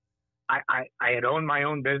 I had owned my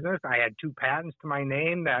own business. I had 2 patents to my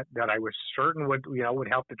name that I was certain would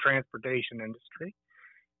help the transportation industry.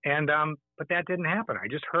 And but that didn't happen. I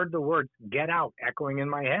just heard the words "get out" echoing in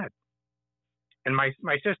my head. And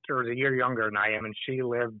my sister is a year younger than I am, and she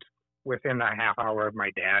lived within a half hour of my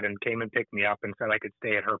dad and came and picked me up and said I could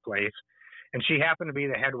stay at her place. And she happened to be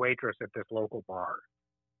the head waitress at this local bar.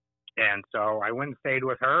 And so I went and stayed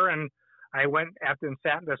with her, and I went after and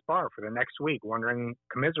sat in this bar for the next week,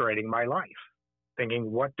 commiserating my life,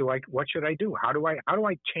 thinking, what should I do? How do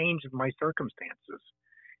I change my circumstances?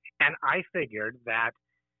 And I figured that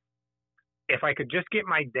if I could just get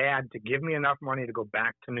my dad to give me enough money to go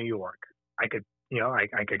back to New York, I could,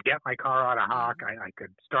 I could get my car out of hock. I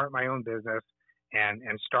could start my own business and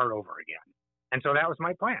start over again. And so that was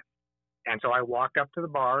my plan. And so I walked up to the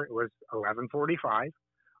bar. It was 11:45.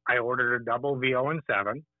 I ordered a double VO and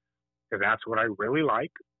 7 because that's what I really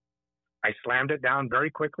like. I slammed it down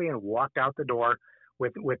very quickly and walked out the door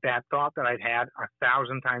with that thought that I'd had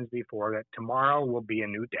 1,000 times before, that tomorrow will be a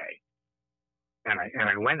new day. And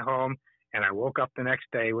I went home and I woke up the next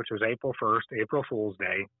day, which was April 1st, April Fool's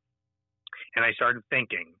Day. And I started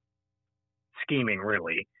thinking, scheming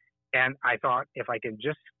really. And I thought, if I could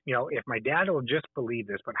just, if my dad will just believe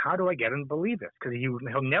this, but how do I get him to believe this? Because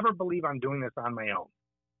he'll never believe I'm doing this on my own.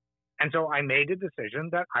 And so I made a decision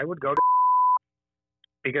that I would go to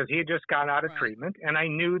because he had just got out of treatment. And I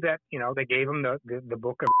knew that, they gave him the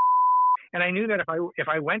book of, and I knew that if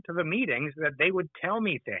I went to the meetings, that they would tell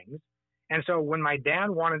me things. And so when my dad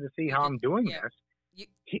wanted to see how I'm doing this,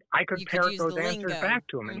 I could parrot those answers back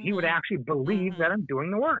to him, and he would actually believe that I'm doing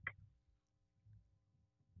the work.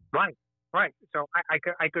 Right. So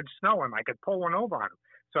I could snow him. I could pull one over on him.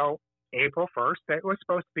 So April 1st, that was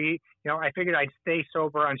supposed to be, I figured I'd stay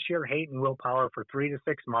sober on sheer hate and willpower for 3 to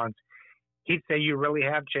 6 months. He'd say, "You really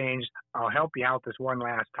have changed. I'll help you out this one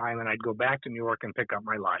last time." And I'd go back to New York and pick up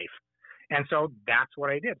my life. And so that's what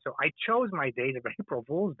I did. So I chose my date of April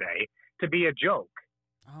Fool's Day to be a joke.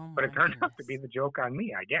 But it turned out to be the joke on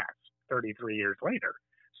me, I guess, 33 years later.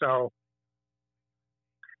 So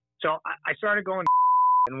I started going,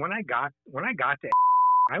 and when I got to,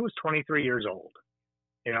 I was 23 years old,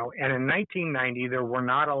 and in 1990, there were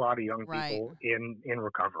not a lot of young people in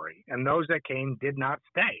recovery, and those that came did not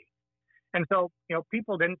stay. And so,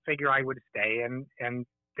 people didn't figure I would stay, and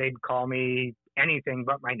they'd call me anything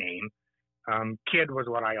but my name. Kid was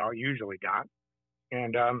what I usually got.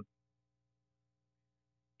 And,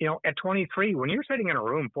 at 23, when you're sitting in a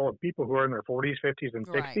room full of people who are in their 40s, 50s, and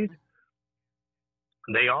 60s,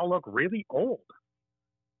 they all look really old.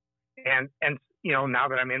 And now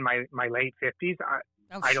that I'm in my late 50s,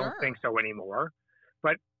 I don't think so anymore.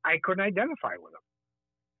 But I couldn't identify with them.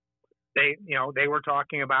 They were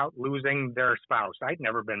talking about losing their spouse. I'd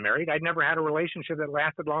never been married. I'd never had a relationship that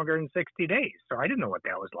lasted longer than 60 days. So I didn't know what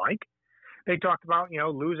that was like. They talked about,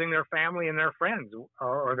 losing their family and their friends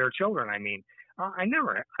or their children. I mean, I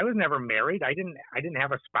was never married. I didn't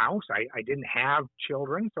have a spouse. I didn't have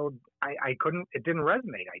children. So I couldn't, it didn't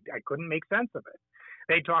resonate. I couldn't make sense of it.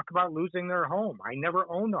 They talk about losing their home. I never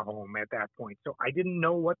owned a home at that point, so I didn't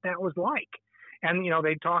know what that was like. And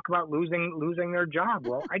they talk about losing their job.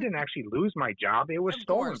 Well, I didn't actually lose my job; it was Of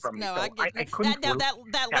stolen course. from me. No, so I get I couldn't.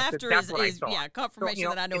 that laughter that's what I is thought. confirmation So,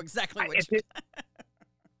 that I know exactly what it, you. it,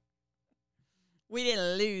 We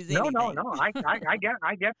didn't lose no, anything. no.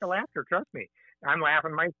 I get the laughter. Trust me, I'm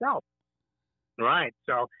laughing myself. Right.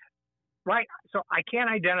 So I can't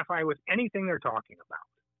identify with anything they're talking about.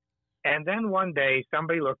 And then one day,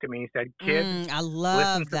 somebody looked at me and said, "Kid, I love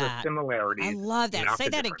listen to that. the similarities. I love that. not Say the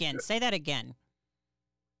that again. differences." Say that again.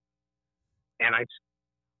 And I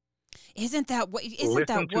Isn't that what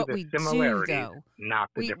listen to what the we do similarities, though? not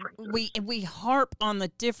the differences. We harp on the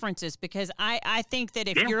differences because I think that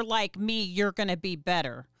if Yeah. you're like me, you're going to be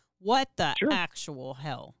better. What the Sure. actual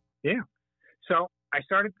hell? Yeah. So I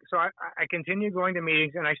continued going to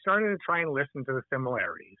meetings, and I started to try and listen to the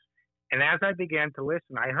similarities. And as I began to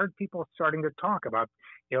listen, I heard people starting to talk about,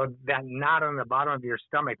 that knot on the bottom of your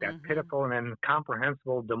stomach, that pitiful and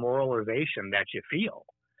incomprehensible demoralization that you feel.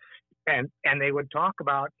 And they would talk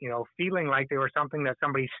about, feeling like they were something that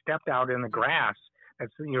somebody stepped out in the grass as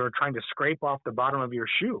you were trying to scrape off the bottom of your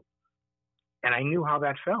shoe. And I knew how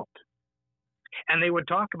that felt. And they would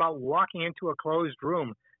talk about walking into a closed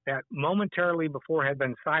room that momentarily before had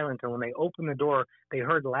been silent, and when they opened the door, they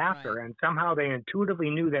heard laughter, Right. and somehow they intuitively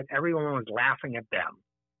knew that everyone was laughing at them.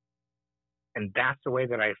 And that's the way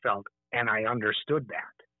that I felt, and I understood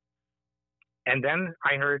that. And then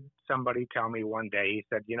I heard somebody tell me one day, he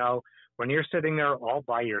said, when you're sitting there all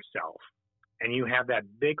by yourself, and you have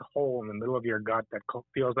that big hole in the middle of your gut that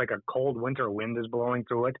feels like a cold winter wind is blowing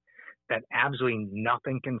through it, that absolutely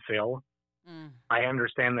nothing can fill, I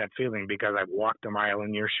understand that feeling because I've walked a mile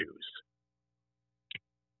in your shoes.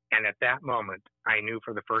 And at that moment, I knew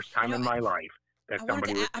for the first time in my life that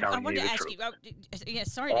somebody was telling me the truth.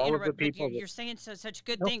 Sorry All to of the interrupt, but people you're saying such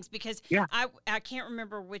good No. things because Yeah. I can't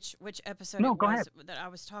remember which episode No, it go was ahead. that I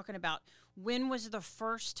was talking about. When was the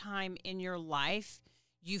first time in your life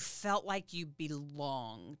you felt like you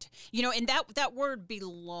belonged? And that word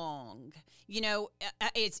belong,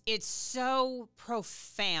 it's so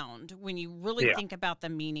profound when you really Yeah. think about the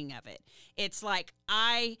meaning of it. It's like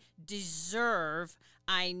I deserve,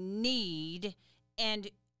 I need, and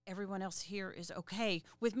everyone else here is okay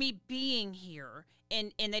with me being here,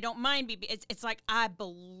 and they don't mind me. It's like I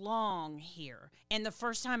belong here. And the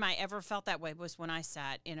first time I ever felt that way was when I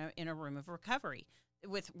sat in a room of recovery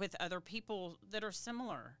with other people that are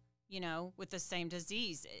similar, with the same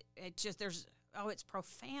disease. It just it's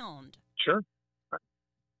profound. Sure.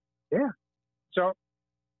 Yeah. So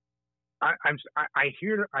I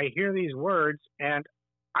hear these words, and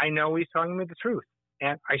I know he's telling me the truth.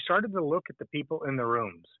 And I started to look at the people in the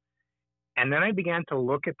rooms, and then I began to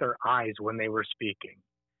look at their eyes when they were speaking,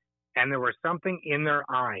 and there was something in their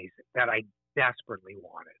eyes that I desperately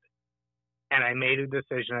wanted. And I made a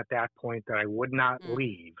decision at that point that I would not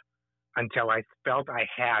leave until I felt I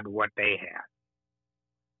had what they had.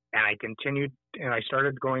 And I continued, and I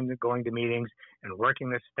started going to meetings and working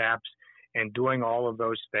the steps and doing all of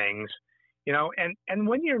those things, and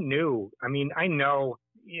when you're new, I know,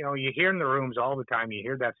 you hear in the rooms all the time, you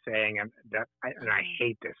hear that saying, and I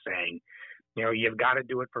hate this saying, you've got to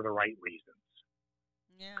do it for the right reasons.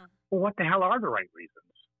 Yeah. Well, what the hell are the right reasons?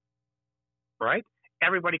 Right?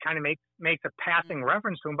 Everybody kind of makes a passing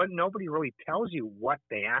reference to them, but nobody really tells you what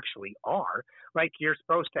they actually are. Like you're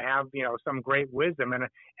supposed to have, some great wisdom, and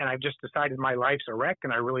I've just decided my life's a wreck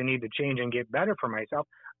and I really need to change and get better for myself.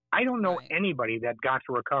 I don't know anybody that got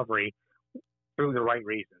to recovery through the right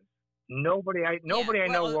reasons. Nobody I know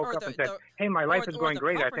woke up and said, "Hey, my life is going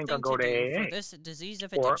great. I think I'll go to AA." For this disease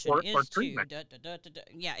of addiction or is treatment.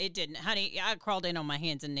 Yeah, it didn't, honey. I crawled in on my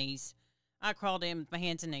hands and knees.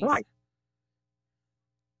 Right.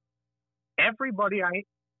 Everybody I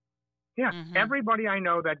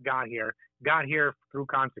know that got here through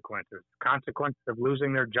consequences of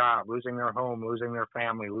losing their job, losing their home, losing their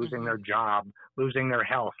family, losing their job, losing their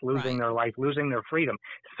health, losing their life, losing their freedom.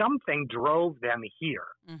 Something drove them here.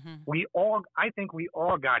 I think we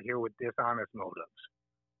all got here with dishonest motives.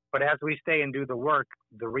 But as we stay and do the work,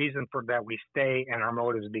 the reason for that we stay and our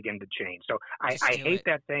motives begin to change. So I hate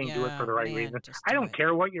that saying, do it for the right reasons. I don't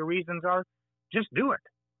care what your reasons are. Just do it.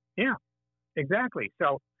 Yeah, exactly.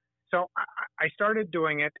 So I started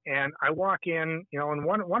doing it, and I walk in, and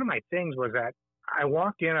one of my things was that I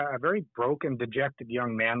walked in a very broken, dejected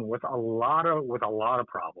young man with a lot of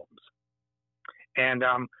problems. And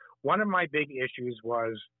one of my big issues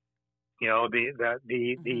was,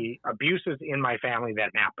 the abuses in my family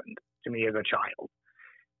that happened to me as a child.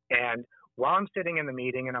 And while I'm sitting in the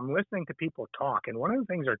meeting and I'm listening to people talk, and one of the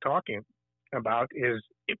things they're talking about is,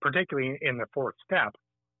 particularly in the fourth step,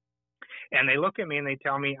 and they look at me and they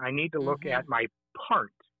tell me I need to look at my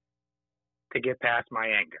part to get past my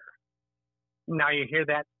anger. Now, you hear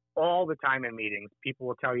that all the time in meetings. People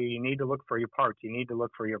will tell you, you need to look for your part. You need to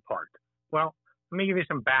look for your part. Well, let me give you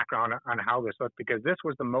some background on how this looked, because this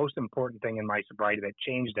was the most important thing in my sobriety that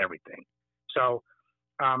changed everything. So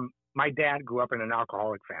my dad grew up in an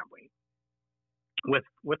alcoholic family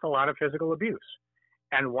with a lot of physical abuse.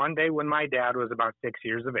 And one day when my dad was about 6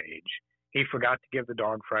 years of age, he forgot to give the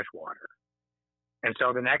dog fresh water. And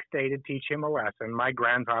so the next day, to teach him a lesson, my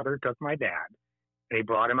grandfather took my dad and he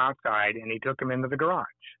brought him outside and he took him into the garage.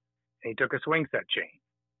 And he took a swing set chain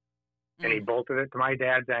and he bolted it to my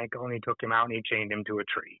dad's ankle and he took him out and he chained him to a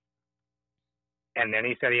tree. And then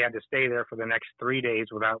he said he had to stay there for the next 3 days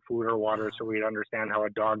without food or water so he'd understand how a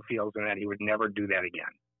dog feels and that he would never do that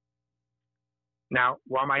again. Now,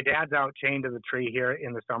 while my dad's out chained to the tree here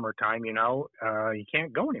in the summertime, you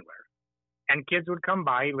can't go anywhere. And kids would come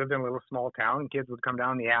by. He lived in a little small town, and kids would come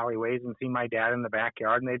down the alleyways and see my dad in the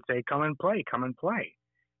backyard, and they'd say, come and play, come and play.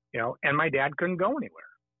 And my dad couldn't go anywhere.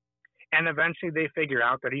 And eventually they figure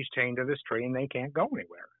out that he's chained to this tree and they can't go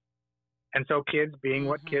anywhere. And so kids, being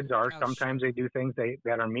what kids are, sometimes they do things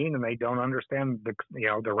that are mean and they don't understand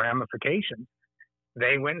the ramifications.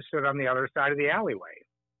 They went and stood on the other side of the alleyway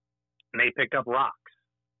and they picked up rocks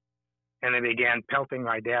and they began pelting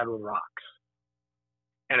my dad with rocks.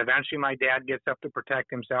 And eventually my dad gets up to protect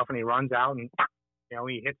himself and he runs out and,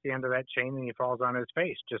 he hits the end of that chain and he falls on his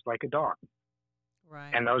face just like a dog.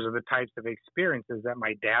 Right. And those are the types of experiences that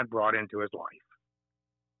my dad brought into his life.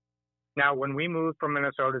 Now, when we moved from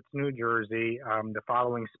Minnesota to New Jersey, the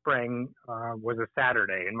following spring was a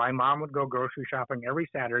Saturday, and my mom would go grocery shopping every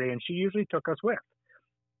Saturday, and she usually took us with.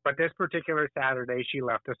 But this particular Saturday, she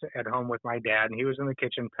left us at home with my dad, and he was in the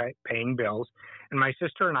kitchen paying bills. And my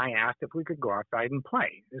sister and I asked if we could go outside and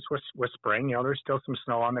play. This was spring. There's still some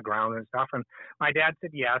snow on the ground and stuff. And my dad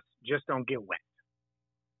said, yes, just don't get wet.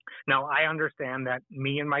 Now, I understand that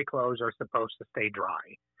me and my clothes are supposed to stay dry.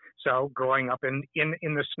 So growing up in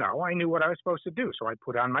the snow, I knew what I was supposed to do. So I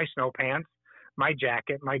put on my snow pants, my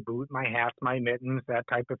jacket, my boot, my hat, my mittens, that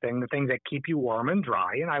type of thing, the things that keep you warm and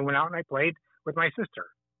dry. And I went out and I played with my sister.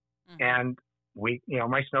 And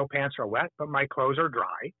my snow pants are wet, but my clothes are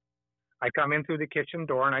dry. I come in through the kitchen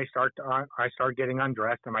door and I start getting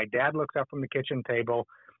undressed. And my dad looks up from the kitchen table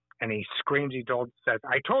and he screams. Says,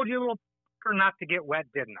 I told you, little not to get wet,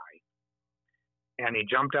 didn't I? And he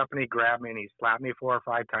jumped up and he grabbed me and he slapped me 4 or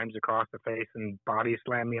 5 times across the face and body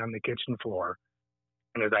slammed me on the kitchen floor.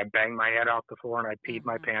 And as I banged my head off the floor and I peed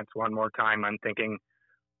my pants one more time, I'm thinking,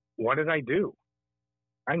 what did I do?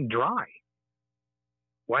 I'm dry.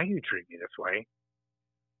 Why do you treat me this way?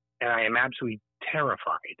 And I am absolutely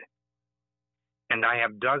terrified. And I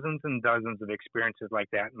have dozens and dozens of experiences like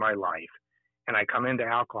that in my life. And I come into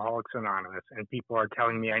Alcoholics Anonymous and people are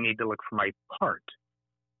telling me I need to look for my part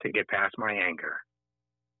to get past my anger.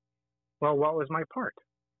 Well, what was my part?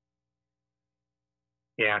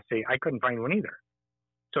 Yeah, see, I couldn't find one either.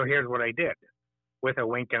 So here's what I did. With a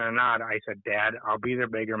wink and a nod, I said, Dad, I'll be the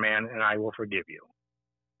bigger man and I will forgive you.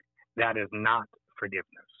 That is not forgiveness.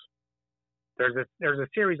 There's a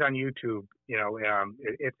series on YouTube,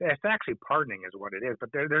 it's actually pardoning is what it is, but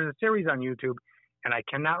there's a series on YouTube, and I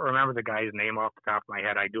cannot remember the guy's name off the top of my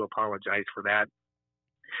head. I do apologize for that.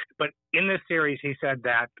 But in this series, he said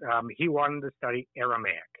that he wanted to study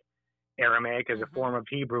Aramaic. Aramaic is a form of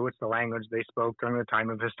Hebrew. It's the language they spoke during the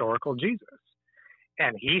time of historical Jesus.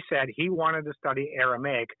 And he said he wanted to study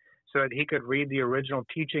Aramaic so that he could read the original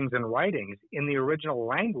teachings and writings in the original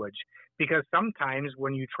language, because sometimes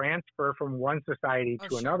when you transfer from one society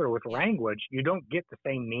to another with language, you don't get the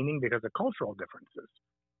same meaning because of cultural differences.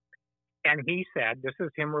 And he said, this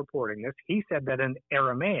is him reporting this, he said that in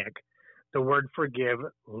Aramaic, the word forgive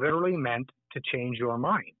literally meant to change your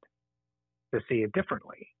mind, to see it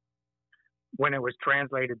differently. When it was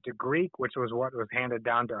translated to Greek, which was what was handed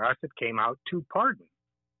down to us, it came out to pardon.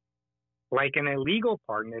 Like an illegal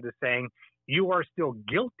pardon, it is saying, you are still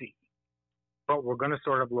guilty, but we're going to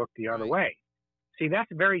sort of look the other way. See, that's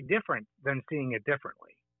very different than seeing it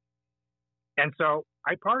differently. And so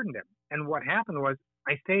I pardoned him. And what happened was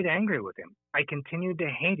I stayed angry with him. I continued to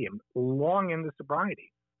hate him long into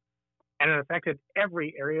sobriety. And it affected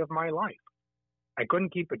every area of my life. I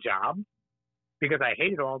couldn't keep a job because I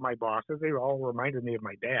hated all my bosses. They all reminded me of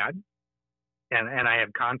my dad. And I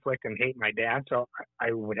had conflict and hate my dad, so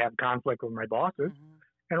I would have conflict with my bosses.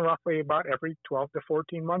 And roughly about every 12 to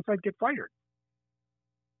 14 months, I'd get fired.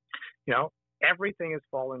 Everything is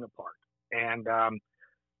falling apart. And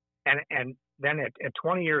then at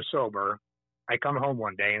 20 years sober, I come home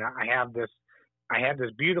one day and I have this I had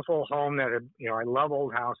this beautiful home that had, I love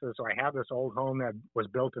old houses. So I have this old home that was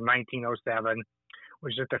built in 1907,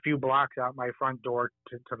 which is just a few blocks out my front door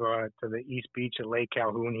to the East Beach at Lake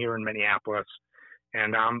Calhoun here in Minneapolis.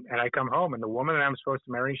 And I come home, and the woman that I'm supposed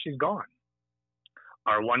to marry, she's gone.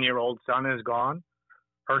 Our 1-year-old son is gone.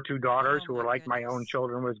 Her 2 daughters, who were like my own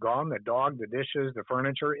children, was gone. The dog, the dishes, the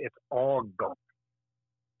furniture, it's all gone.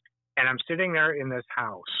 And I'm sitting there in this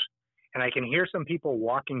house, and I can hear some people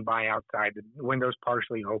walking by outside. The window's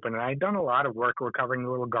partially open, and I'd done a lot of work recovering the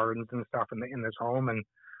little gardens and stuff in this home. And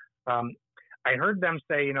I heard them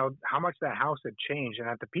say, how much that house had changed, and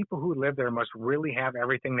that the people who live there must really have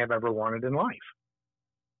everything they've ever wanted in life.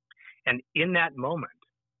 And in that moment,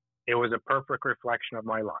 it was a perfect reflection of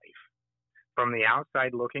my life. From the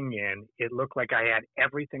outside looking in, it looked like I had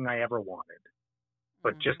everything I ever wanted.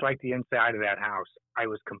 But just like the inside of that house, I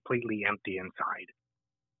was completely empty inside.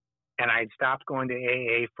 And I'd stopped going to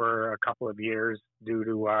AA for a couple of years due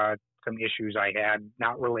to some issues I had,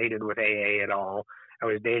 not related with AA at all. I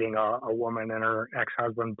was dating a woman, and her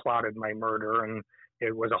ex-husband plotted my murder, and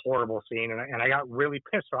it was a horrible scene. And I got really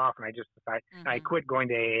pissed off, and I just decided, I quit going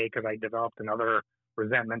to AA because I developed another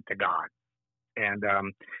resentment to God. And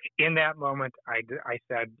in that moment, I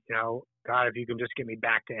said, God, if you can just get me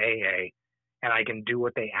back to AA and I can do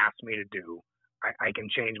what they asked me to do, I can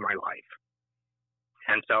change my life.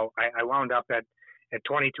 And so I wound up at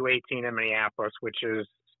 2218 in Minneapolis, which is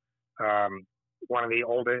one of the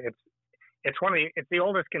oldest. It's the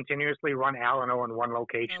oldest continuously run Al-Anon in one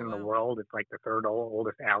location in the world. It's like the 3rd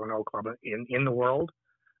oldest Al-Anon club in the world.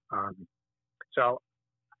 So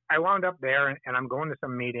I wound up there, and I'm going to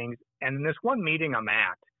some meetings. And in this one meeting I'm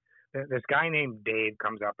at, this guy named Dave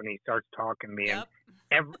comes up, and he starts talking to me. Yep.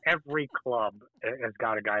 And every club has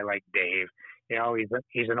got a guy like Dave.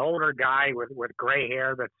 He's an older guy with gray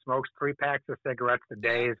hair that smokes 3 packs of cigarettes a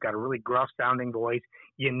day. He's got a really gruff sounding voice.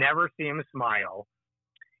 You never see him smile.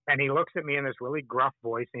 And he looks at me in this really gruff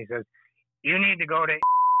voice, and he says, you need to go to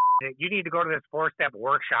this 4-step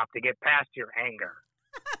workshop to get past your anger.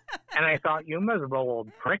 And I thought, you miserable old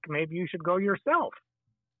prick, maybe you should go yourself.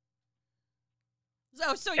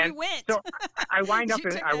 So you went. So I wind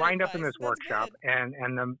up in this workshop, and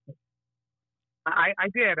I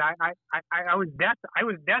did. I was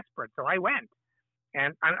desperate, so I went.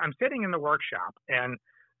 And I'm sitting in the workshop, and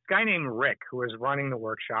this guy named Rick, who was running the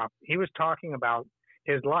workshop, he was talking about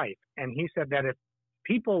his life, and he said that if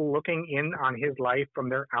people looking in on his life from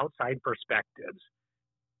their outside perspectives,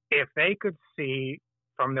 if they could see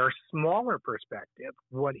from their smaller perspective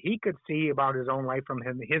what he could see about his own life from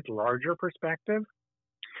his larger perspective,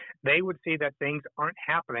 they would see that things aren't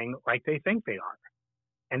happening like they think they are.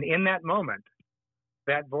 And in that moment,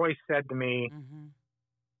 that voice said to me,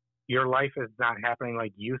 your life is not happening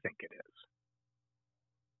like you think it is.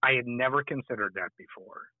 I had never considered that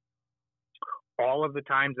before. All of the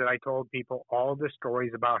times that I told people all of the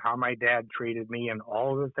stories about how my dad treated me and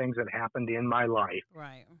all of the things that happened in my life,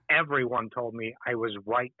 right, everyone told me I was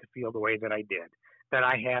right to feel the way that I did, that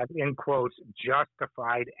I had, in quotes,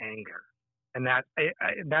 justified anger, and that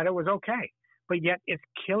it was okay. But yet it's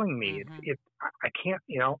killing me. I can't,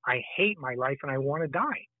 I hate my life and I want to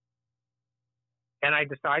die. And I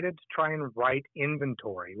decided to try and write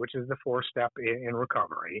inventory, which is the 4th step in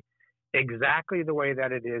recovery, exactly the way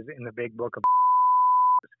that it is in the big book of.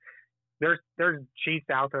 There's sheets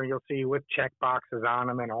out there you'll see with check boxes on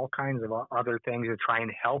them and all kinds of other things to try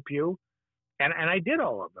and help you. And I did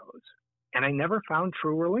all of those, and I never found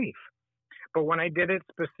true relief. But when I did it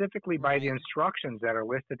specifically by the instructions that are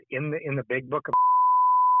listed in the big book of,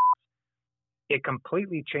 it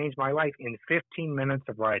completely changed my life in 15 minutes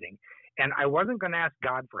of writing. And I wasn't going to ask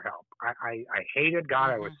God for help. I hated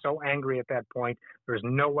God. I was so angry at that point. There's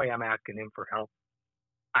no way I'm asking him for help.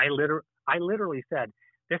 I literally said,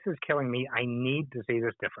 this is killing me. I need to see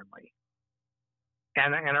this differently.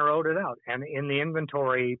 And I wrote it out. And in the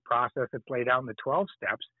inventory process, it's laid out in the 12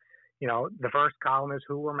 steps. The first column is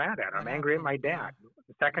who we're mad at. I'm angry at my dad.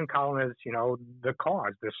 The second column is, the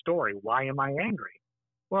cause, the story. Why am I angry?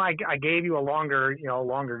 Well, I gave you a longer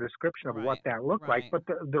description of what that looked like. But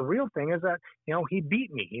the real thing is that, he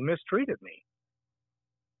beat me. He mistreated me.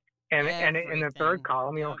 And in the third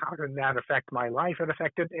column, how did that affect my life? It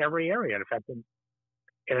affected every area.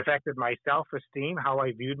 It affected my self-esteem, how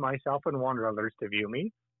I viewed myself and wanted others to view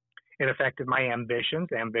me. It affected my ambitions.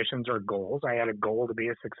 Ambitions are goals. I had a goal to be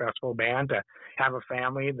a successful man, to have a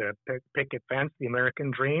family, the picket fence, the American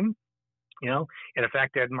dream. It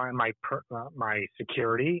affected my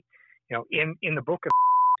security. In the book of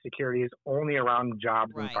security is only around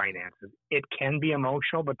jobs and finances. It can be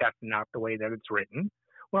emotional, but that's not the way that it's written.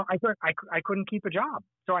 Well, I couldn't keep a job,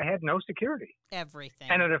 so I had no security. Everything.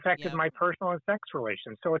 And it affected Yep. my personal and sex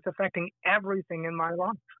relations. So it's affecting everything in my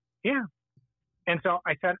life. Yeah. And so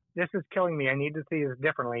I said, this is killing me. I need to see this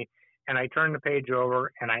differently. And I turned the page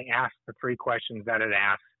over and I asked the 3 questions that it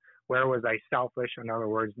asks. Where was I selfish? In other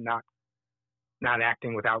words, not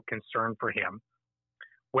acting without concern for him.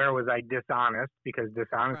 Where was I dishonest? Because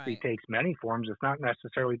dishonesty Right. takes many forms. It's not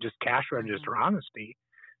necessarily just cash register honesty.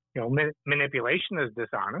 Manipulation is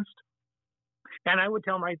dishonest. And I would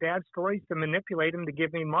tell my dad stories to manipulate him to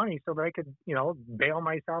give me money so that I could, bail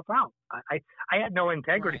myself out. I had no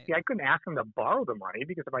integrity. Right. I couldn't ask him to borrow the money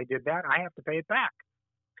because if I did that, I have to pay it back.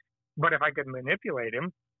 But if I could manipulate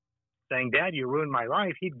him, saying, Dad, you ruined my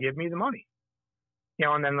life, he'd give me the money.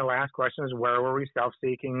 And then the last question is, where were we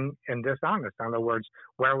self-seeking and dishonest? In other words,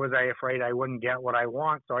 where was I afraid I wouldn't get what I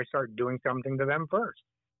want, so I started doing something to them first?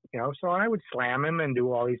 So I would slam him and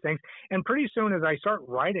do all these things. And pretty soon as I start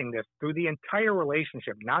writing this through the entire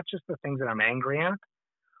relationship, not just the things that I'm angry at,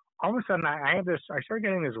 all of a sudden I started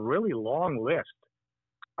getting this really long list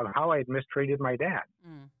of how I had mistreated my dad.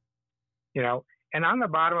 And on the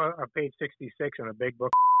bottom of page 66 in the big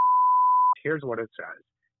book, here's what it says.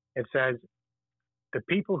 It says, the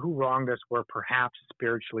people who wronged us were perhaps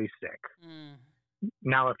spiritually sick.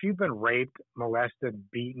 Now, if you've been raped, molested,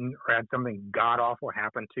 beaten, or had something god-awful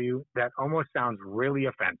happen to you, that almost sounds really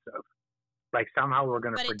offensive. Like somehow we're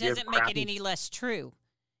going to forgive. But it doesn't make it any less true.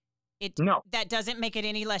 No. That doesn't make it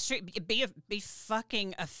any less true. Be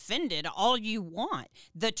fucking offended all you want.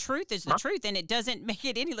 The truth is the truth, and it doesn't make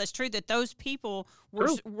it any less true that those people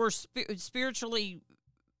were spiritually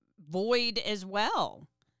void as well.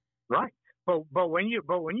 Right. But when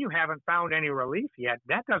you haven't found any relief yet,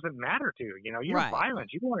 that doesn't matter to you. You're Right.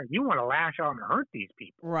 violent. You want to lash out and hurt these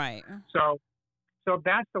people. Right. So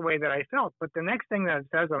that's the way that I felt. But the next thing that it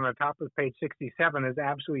says on the top of page 67 is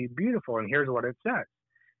absolutely beautiful, and here's what it says.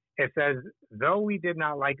 It says, though we did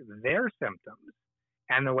not like their symptoms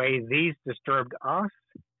and the way these disturbed us,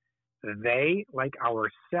 they, like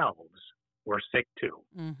ourselves, were sick too.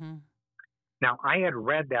 Mm-hmm. Now, I had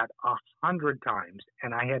read that 100 times,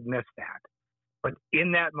 and I had missed that. But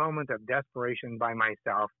in that moment of desperation by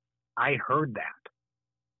myself, I heard that.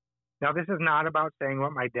 Now, this is not about saying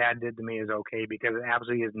what my dad did to me is okay, because it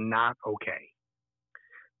absolutely is not okay.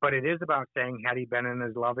 But it is about saying, had he been in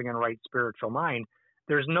his loving and right spiritual mind,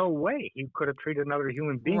 there's no way he could have treated another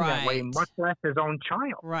human being that way, much less his own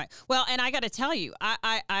child. Right. Well, and I got to tell you,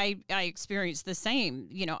 I experienced the same.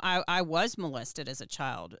 I was molested as a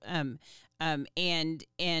child. And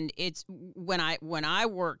it's when I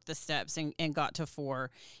worked the steps and got to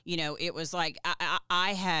 4, it was like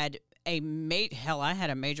I had a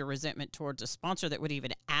major resentment towards a sponsor that would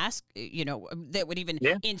even ask, that would even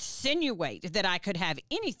insinuate that I could have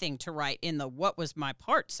anything to write in the what was my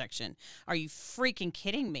part section. Are you freaking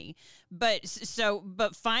kidding me? But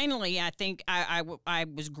finally, I think I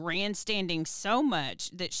was grandstanding so much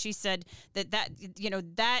that she said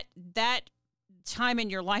that time in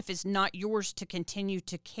your life is not yours to continue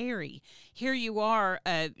to carry. Here you are,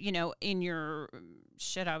 in your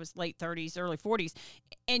I was late 30s, early 40s,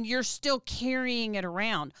 and you're still carrying it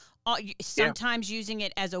around. Sometimes using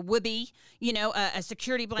it as a whoopee, a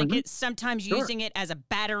security blanket. Sometimes using it as a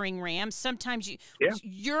battering ram. Sometimes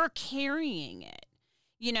you're carrying it.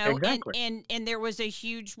 Exactly. And there was a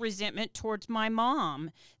huge resentment towards my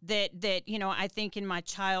mom that I think in my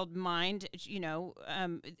child mind,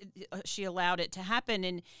 she allowed it to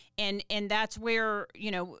happen. And that's where,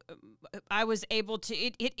 I was able to,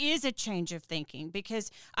 it is a change of thinking,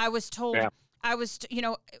 because I was told,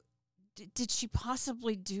 did she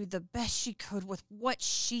possibly do the best she could with what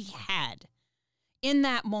she had? In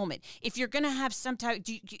that moment, if you're going to have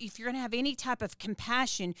if you're going to have any type of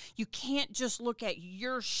compassion, you can't just look at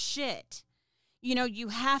your shit. You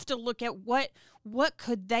have to look at what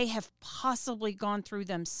could they have possibly gone through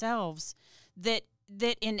themselves that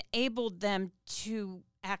enabled them to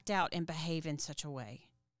act out and behave in such a way.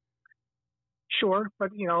 Sure,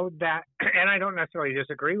 but that, and I don't necessarily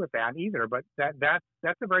disagree with that either. But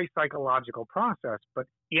that's a very psychological process. But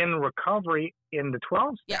in recovery, in the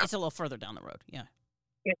 12 steps, it's a little further down the road.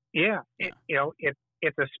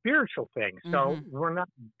 It's a spiritual thing. So we're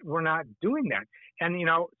not doing that. And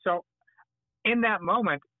so in that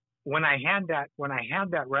moment when I had that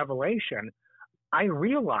revelation, I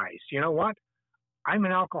realized, what? I'm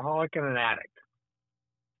an alcoholic and an addict.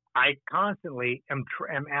 I constantly am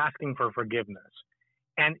asking for forgiveness.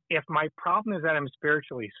 And if my problem is that I'm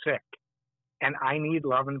spiritually sick and I need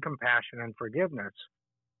love and compassion and forgiveness,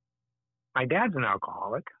 my dad's an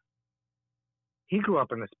alcoholic. He grew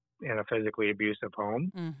up in a physically abusive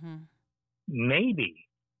home. Mm-hmm. Maybe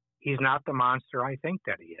he's not the monster I think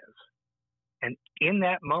that he is. And in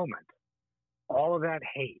that moment, all of that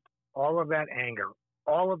hate, all of that anger,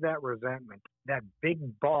 all of that resentment, that big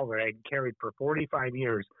ball that I'd carried for 45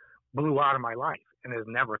 years blew out of my life and has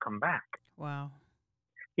never come back. Wow.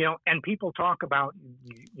 And people talk about,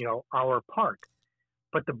 our part,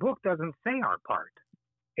 but the book doesn't say our part.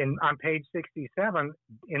 On page 67,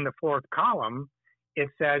 in the fourth column, it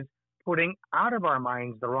says, putting out of our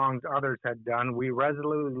minds the wrongs others had done, we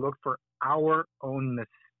resolutely look for our own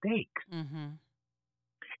mistakes. Mm-hmm.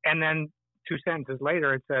 And then 2 sentences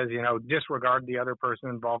later, it says, disregard the other person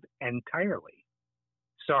involved entirely.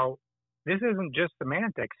 So this isn't just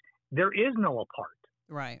semantics. There is no apart.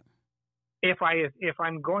 Right. If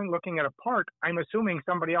I'm looking at a part, I'm assuming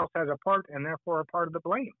somebody else has a part and therefore a part of the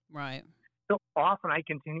blame. Right. So often I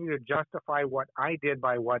continue to justify what I did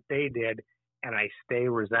by what they did, and I stay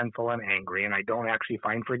resentful and angry, and I don't actually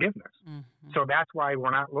find forgiveness. Mm-hmm. So that's why we're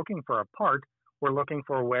not looking for a part. We're looking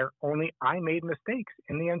for where only I made mistakes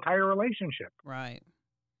in the entire relationship. Right.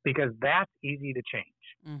 Because that's easy to change.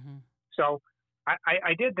 Mm-hmm. So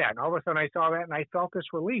I did that, and all of a sudden I saw that, and I felt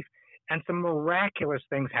this relief. And some miraculous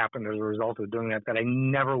things happened as a result of doing that I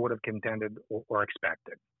never would have contended or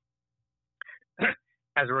expected.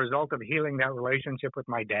 As a result of healing that relationship with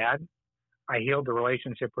my dad, I healed the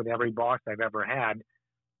relationship with every boss I've ever had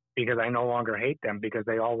because I no longer hate them because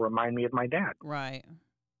they all remind me of my dad. Right.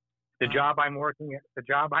 The job I'm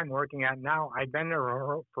working at now, I've been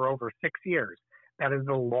there for over 6 years. That is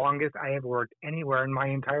the longest I have worked anywhere in my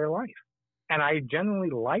entire life. And I genuinely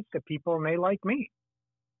like the people and they like me.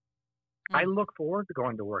 I look forward to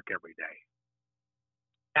going to work every day.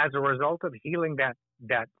 As a result of healing that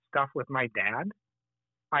stuff with my dad,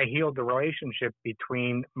 I healed the relationship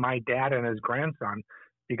between my dad and his grandson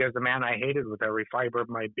because the man I hated with every fiber of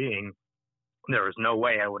my being, there was no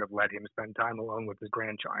way I would have let him spend time alone with his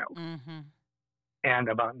grandchild. Mm-hmm. And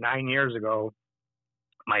about 9 years ago,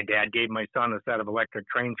 my dad gave my son a set of electric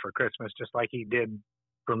trains for Christmas, just like he did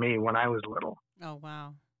for me when I was little. Oh,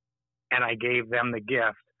 wow. And I gave them the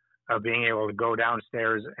gift of being able to go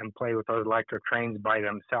downstairs and play with those electric trains by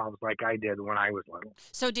themselves like I did when I was little.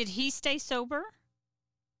 So did he stay sober?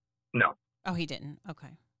 No. Oh, he didn't.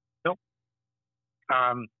 Okay. Nope.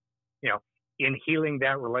 In healing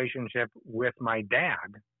that relationship with my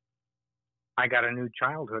dad, I got a new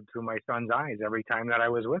childhood through my son's eyes every time that I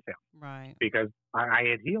was with him. Right. Because I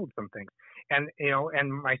had healed some things. And,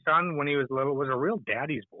 and my son, when he was little, was a real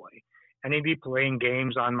daddy's boy. And he'd be playing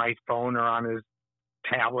games on my phone or on his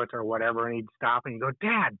tablet or whatever, and he'd stop and he'd go,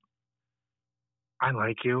 Dad, I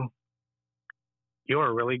like you. You're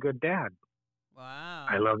a really good dad. Wow.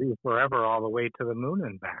 I love you forever all the way to the moon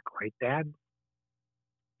and back, right, Dad?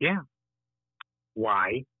 Yeah.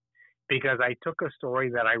 Why? Because I took a story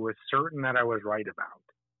that I was certain that I was right about,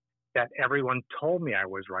 that everyone told me I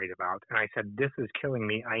was right about, and I said, this is killing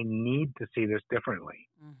me. I need to see this differently.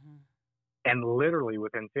 Mm-hmm. And literally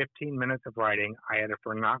within 15 minutes of writing, I had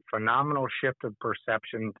a phenomenal shift of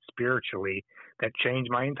perception spiritually that changed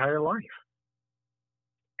my entire life.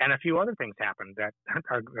 And a few other things happened that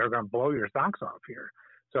are going to blow your socks off here.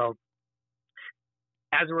 So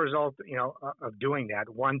as a result, of doing that,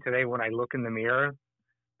 today when I look in the mirror,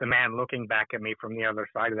 the man looking back at me from the other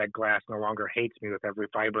side of that glass no longer hates me with every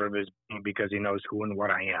fiber of his being because he knows who and what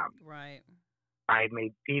I am. Right. I had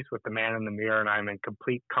made peace with the man in the mirror, and I'm in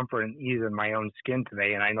complete comfort and ease in my own skin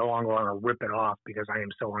today, and I no longer want to rip it off because I am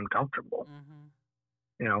so uncomfortable.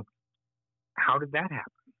 Mm-hmm. How did that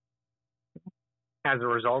happen? As a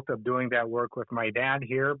result of doing that work with my dad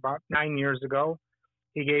here about 9 years ago,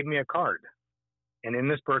 he gave me a card. And in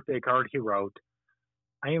this birthday card, he wrote,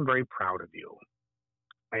 I am very proud of you.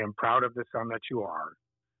 I am proud of the son that you are,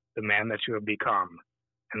 the man that you have become,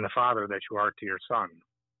 and the father that you are to your son.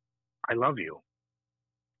 I love you.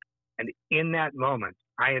 And in that moment,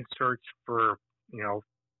 I had searched for,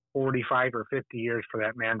 45 or 50 years for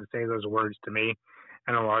that man to say those words to me.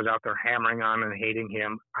 And while I was out there hammering on and hating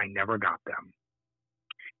him, I never got them.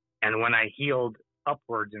 And when I healed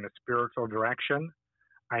upwards in a spiritual direction,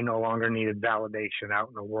 I no longer needed validation out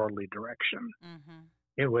in a worldly direction. Mm-hmm.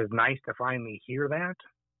 It was nice to finally hear that,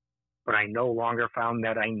 but I no longer found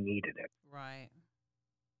that I needed it. Right.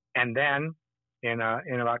 And then in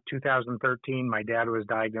about 2013, my dad was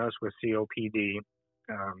diagnosed with COPD.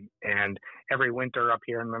 And every winter up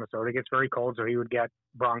here in Minnesota, it gets very cold, so he would get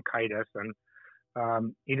bronchitis. And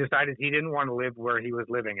he decided he didn't want to live where he was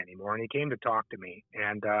living anymore, and he came to talk to me.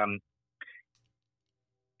 And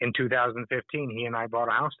in 2015, he and I bought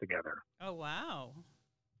a house together. Oh, wow.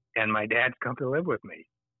 And my dad's come to live with me.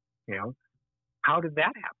 How did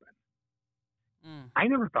that happen? I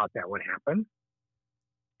never thought that would happen.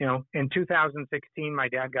 in 2016, my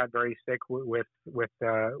dad got very sick with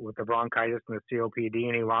the bronchitis and the COPD,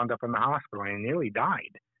 and he wound up in the hospital and he nearly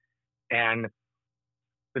died. And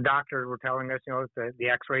the doctors were telling us, the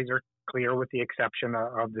X-rays are clear with the exception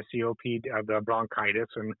of the COPD, of the bronchitis,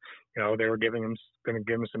 and they were going to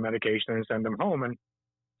give him some medication and send him home. And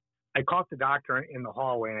I caught the doctor in the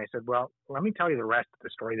hallway and I said, "Well, let me tell you the rest of the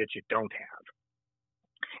story that you don't have."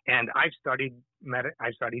 And I've studied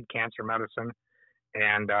cancer medicine,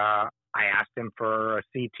 and I asked him for a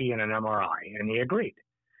CT and an MRI, and he agreed.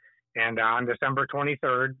 And on December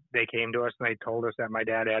 23rd, they came to us and they told us that my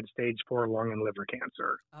dad had stage 4 lung and liver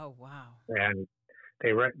cancer. Oh, wow. And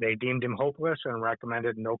they deemed him hopeless and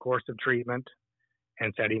recommended no course of treatment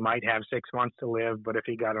and said he might have 6 months to live, but if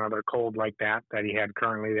he got another cold like that he had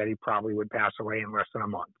currently, that he probably would pass away in less than a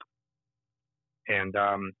month. And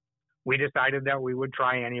we decided that we would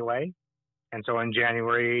try anyway. And so in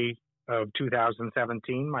January of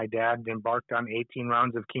 2017, my dad embarked on 18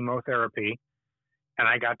 rounds of chemotherapy, and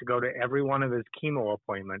I got to go to every one of his chemo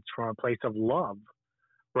appointments from a place of love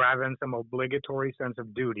rather than some obligatory sense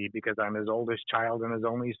of duty because I'm his oldest child and his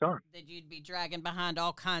only son. That you'd be dragging behind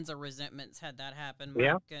all kinds of resentments had that happened.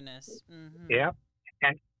 My goodness. Mm-hmm. Yeah.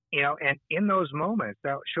 And, and in those moments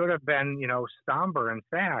that should have been, somber and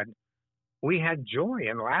sad, we had joy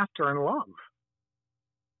and laughter and love.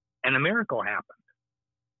 And a miracle happened.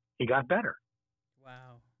 He got better.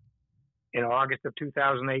 Wow. In August of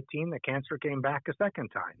 2018, the cancer came back a second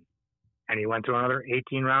time. And he went through another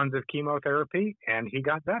 18 rounds of chemotherapy, and he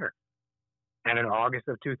got better. And in August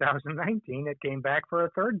of 2019, it came back for a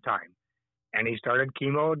third time. And he started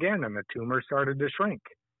chemo again, and the tumor started to shrink.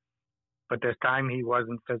 But this time, he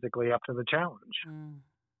wasn't physically up to the challenge. Mm.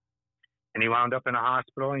 And he wound up in a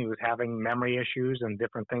hospital, and he was having memory issues and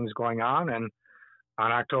different things going on. And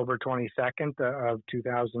on October 22nd of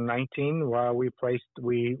 2019, we placed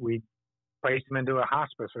him into a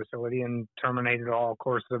hospice facility and terminated all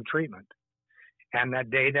courses of treatment. And that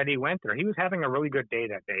day that he went there, he was having a really good day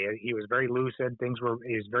that day. He was very lucid. He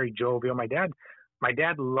was very jovial. My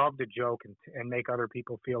dad loved to joke and make other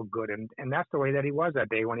people feel good. And that's the way that he was that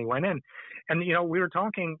day when he went in. And, we were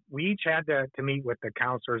talking, we each had to meet with the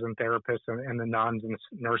counselors and therapists and the nuns and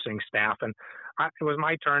nursing staff. And it was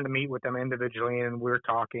my turn to meet with them individually. And we were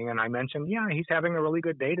talking, and I mentioned, he's having a really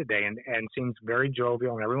good day today and seems very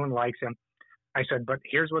jovial and everyone likes him. I said, but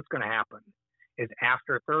here's what's going to happen is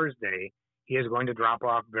after Thursday, he is going to drop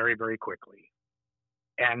off very, very quickly.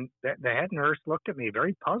 And the head nurse looked at me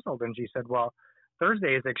very puzzled, and she said, well,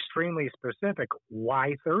 Thursday is extremely specific.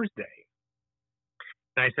 Why Thursday?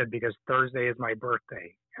 And I said, because Thursday is my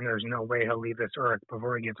birthday, and there's no way he'll leave this earth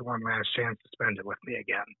before he gets one last chance to spend it with me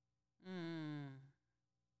again. Mm.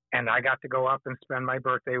 And I got to go up and spend my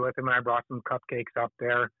birthday with him, and I brought some cupcakes up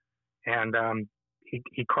there, and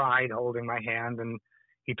he cried holding my hand, and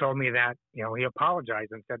he told me that, he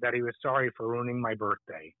apologized and said that he was sorry for ruining my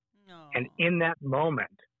birthday. No. And in that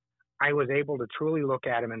moment, I was able to truly look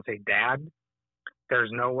at him and say, Dad,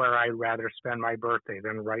 there's nowhere I'd rather spend my birthday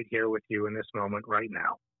than right here with you in this moment right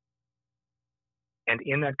now. And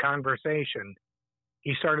in that conversation,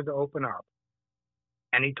 he started to open up.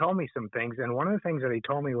 And he told me some things. And one of the things that he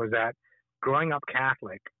told me was that growing up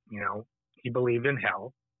Catholic, he believed in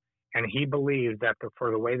hell. And he believed that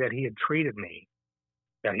for the way that he had treated me,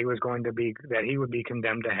 that he would be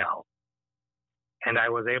condemned to hell. And I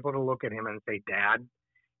was able to look at him and say, Dad,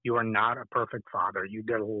 you are not a perfect father. You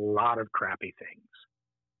did a lot of crappy things,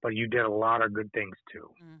 but you did a lot of good things too.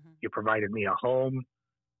 Mm-hmm. You provided me a home,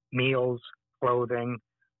 meals, clothing,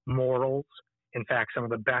 morals. In fact, some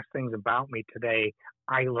of the best things about me today,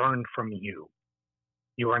 I learned from you.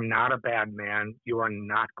 You are not a bad man. You are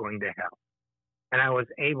not going to hell. And I was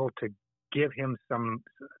able to give him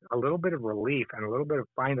a little bit of relief and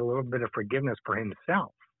find a little bit of forgiveness for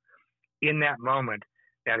himself in that moment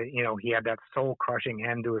that, he had that soul crushing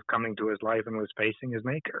end to his coming to his life and was facing his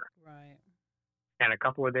maker. Right. And a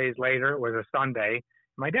couple of days later, it was a Sunday.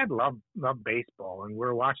 My dad loved baseball, and we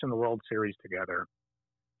were watching the World Series together.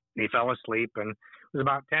 He fell asleep, and it was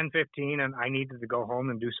about 10:15, and I needed to go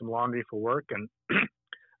home and do some laundry for work. And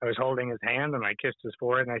I was holding his hand, and I kissed his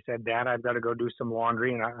forehead, and I said, Dad, I've got to go do some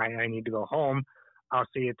laundry, and I need to go home. I'll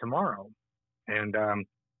see you tomorrow. And,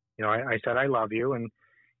 I said, I love you. And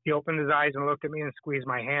he opened his eyes and looked at me and squeezed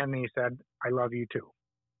my hand, and he said, I love you too.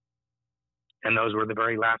 And those were the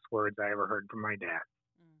very last words I ever heard from my dad.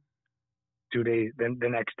 2 days, then the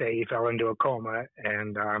next day he fell into a coma,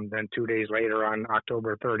 and then 2 days later on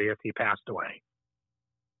October 30th, he passed away.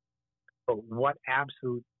 But what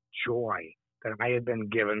absolute joy that I had been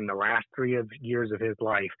given the last 3 years of his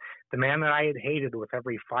life. The man that I had hated with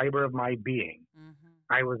every fiber of my being, mm-hmm.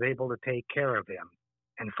 I was able to take care of him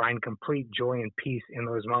and find complete joy and peace in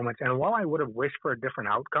those moments. And while I would have wished for a different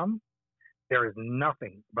outcome, there is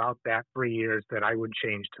nothing about that 3 years that I would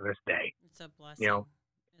change to this day. It's a blessing.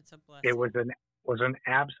 It's a blessing. It was an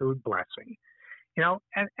absolute blessing.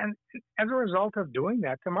 And as a result of doing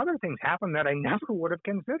that, some other things happened that I never would have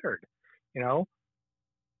considered.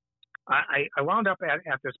 I wound up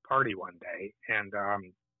at this party one day, and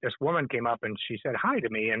this woman came up and she said hi to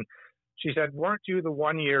me, and she said, weren't you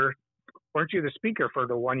the speaker for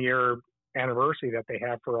the 1 year anniversary that they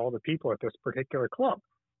have for all the people at this particular club?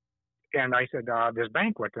 And I said, this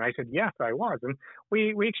banquet. And I said, yes, I was. And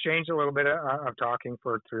we exchanged a little bit of talking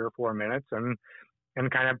for 3 or 4 minutes and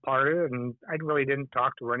kind of parted. And I really didn't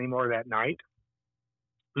talk to her anymore that night.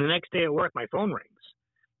 And the next day at work, my phone rings.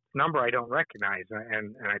 Number I don't recognize.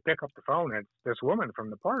 And I pick up the phone. And it's this woman from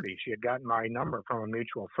the party. She had gotten my number from a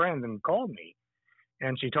mutual friend and called me.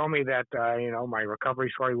 And she told me that, my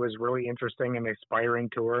recovery story was really interesting and inspiring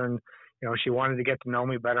to her. And, she wanted to get to know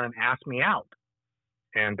me better and ask me out.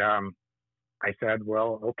 And I said,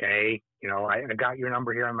 well, okay, I got your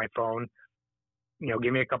number here on my phone.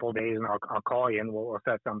 Give me a couple of days and I'll call you and we'll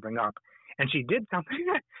set something up. And she did something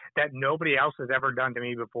that nobody else has ever done to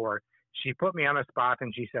me before. She put me on the spot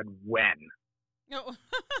and she said, when? Oh.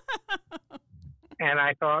 And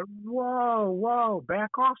I thought, whoa,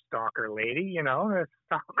 back off, stalker lady.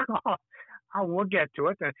 We'll get to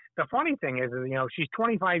it. The funny thing is, she's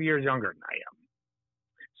 25 years younger than I am.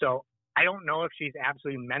 So I don't know if she's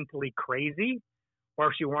absolutely mentally crazy or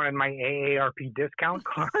if she wanted my AARP discount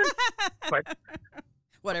card. But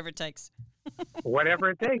whatever it takes. Whatever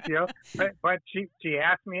it takes, But she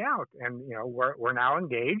asked me out, and we're now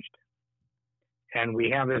engaged, and we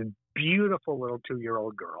have this beautiful little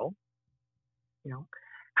 2-year-old girl.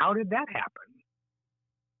 How did that happen?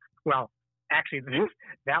 Well, actually,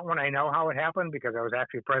 that one I know how it happened because I was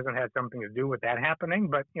actually present, had something to do with that happening.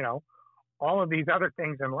 But, all of these other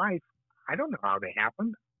things in life, I don't know how they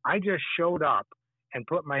happened. I just showed up and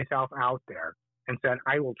put myself out there and said,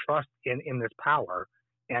 I will trust in this power.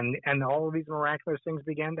 And all of these miraculous things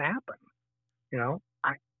began to happen.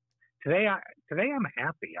 Today I'm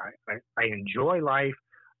happy. I enjoy life.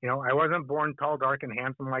 I wasn't born tall, dark, and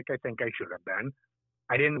handsome like I think I should have been.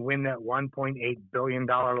 I didn't win that $1.8 billion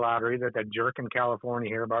lottery that jerk in California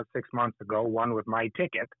here about 6 months ago won with my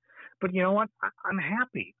ticket. But you know what? I'm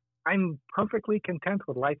happy. I'm perfectly content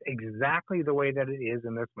with life exactly the way that it is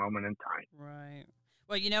in this moment in time. Right.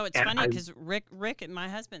 Well, it's funny because Rick, my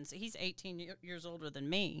husband, he's 18 years older than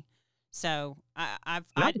me. So I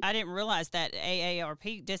didn't realize that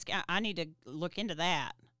AARP discount. I need to look into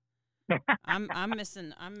that. I'm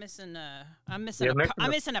missing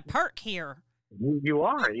a perk here. You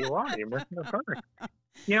are. You're missing a perk.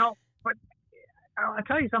 But I'll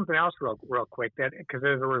tell you something else real quick. That because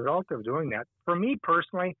as a result of doing that, for me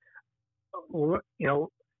personally,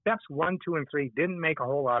 steps 1, 2, and 3 didn't make a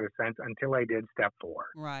whole lot of sense until I did step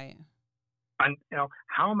 4. Right. And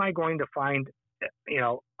how am I going to find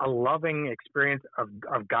a loving experience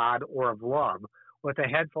of God or of love with a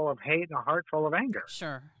head full of hate and a heart full of anger?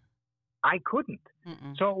 Sure. I couldn't.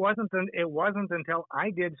 Mm-mm. So it wasn't until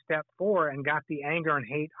I did step 4 and got the anger and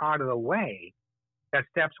hate out of the way that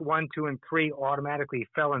steps 1, 2, and 3 automatically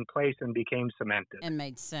fell in place and became cemented. And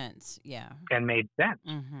made sense. Yeah. And made sense.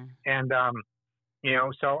 Mm-hmm. And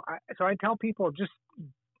so I tell people just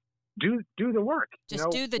do the work. Just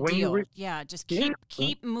do the deal. Just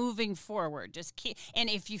keep moving forward. Just keep. And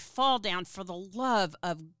if you fall down, for the love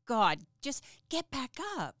of God, just get back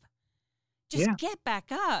up. Just get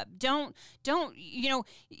back up. Don't,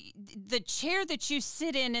 the chair that you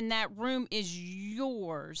sit in that room is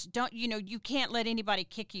yours. You can't let anybody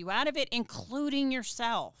kick you out of it, including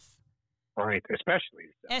yourself. Right,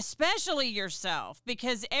 especially yourself,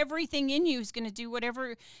 because everything in you is going to do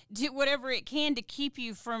whatever it can to keep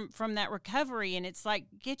you from that recovery. And it's like,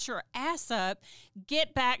 get your ass up,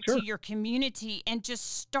 get back to your community, and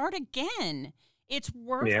just start again. It's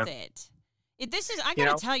worth it. I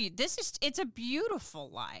got to tell you, it's a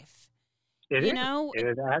beautiful life. It is.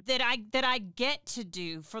 That I get to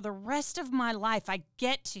do for the rest of my life. I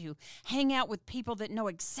get to hang out with people that know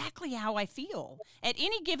exactly how I feel at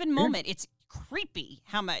any given moment. It's creepy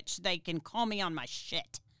how much they can call me on my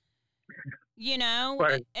shit.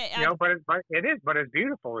 But it's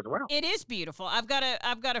beautiful as well. It is beautiful. I've got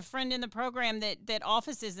a friend in the program that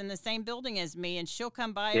offices in the same building as me, and she'll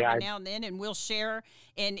come by every now and then, and we'll share.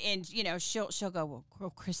 And she'll go, well,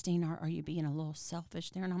 Christine, are you being a little selfish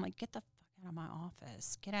there? And I'm like, get the fuck out of my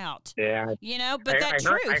office, get out. Yeah. But that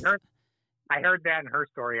truth. I heard that in her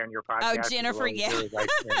story on your podcast. Oh, Jennifer, well. yeah. It was like,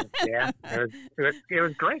 yeah, it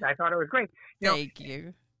was great. I thought it was great. Thank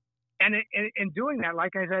you. And in doing that,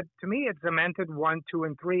 like I said, to me, it cemented 1, 2,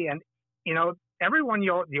 and 3. And, everyone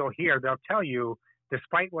you'll hear, they'll tell you,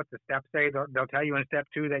 despite what the steps say, they'll tell you in step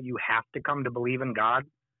 2 that you have to come to believe in God.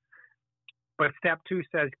 But step 2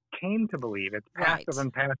 says came to believe. It's passive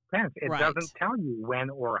and past tense. It doesn't tell you when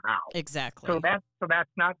or how. Exactly. So that's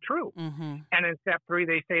not true. Mm-hmm. And in step 3,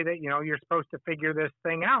 they say that, you're supposed to figure this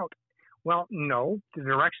thing out. Well, no, the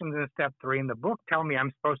directions in step 3 in the book tell me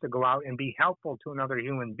I'm supposed to go out and be helpful to another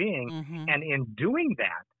human being. Mm-hmm. And in doing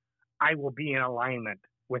that, I will be in alignment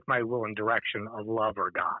with my will and direction of love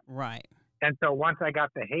or God. Right. And so once I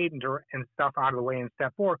got the hate and stuff out of the way in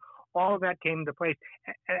step 4, all of that came into place.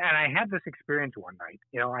 And I had this experience one night.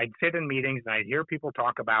 I'd sit in meetings and I'd hear people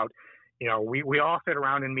talk about, we all sit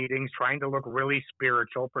around in meetings trying to look really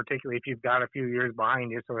spiritual, particularly if you've got a few years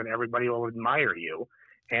behind you so that everybody will admire you.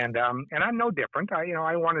 And I'm no different.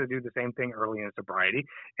 I wanted to do the same thing early in sobriety.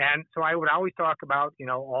 And so I would always talk about,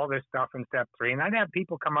 all this stuff in step 3. And I'd have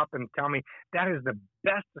people come up and tell me that is the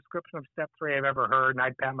best description of step 3 I've ever heard. And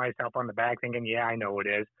I'd pat myself on the back thinking, yeah, I know it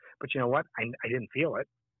is. But you know what? I didn't feel it.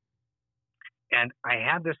 And I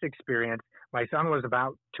had this experience. My son was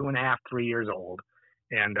about 2.5, 3 years old.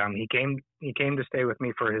 And he came to stay with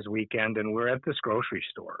me for his weekend. And we're at this grocery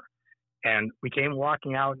store. And we came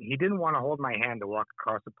walking out. He didn't want to hold my hand to walk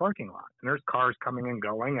across the parking lot. And there's cars coming and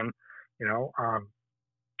going. And,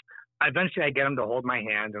 eventually I get him to hold my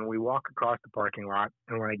hand and we walk across the parking lot.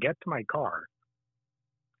 And when I get to my car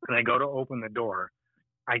and I go to open the door,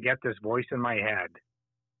 I get this voice in my head.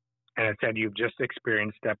 And it said, "You've just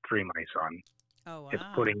experienced step 3, my son." Oh, wow. It's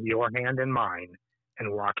putting your hand in mine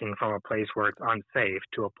and walking from a place where it's unsafe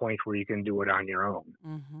to a point where you can do it on your own.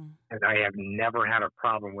 Mm-hmm. And I have never had a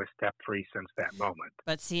problem with step 3 since that moment.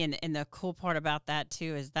 But see, and the cool part about that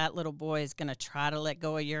too is that little boy is going to try to let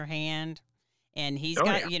go of your hand, and he's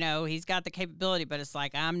he's got the capability, but it's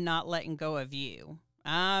like, I'm not letting go of you.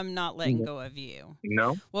 I'm not letting go of you.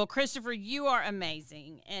 No. Well, Christopher, you are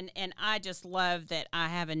amazing, and I just love that I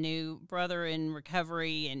have a new brother in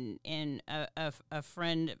recovery and a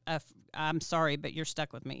friend. I'm sorry, but you're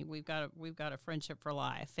stuck with me. We've got a friendship for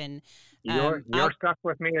life, and you're stuck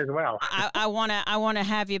with me as well. I wanna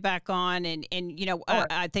have you back on, and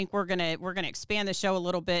I think we're gonna expand the show a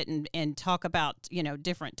little bit and talk about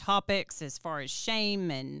different topics as far as shame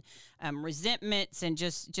and resentments, and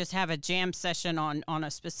just have a jam session on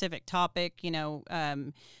a specific topic.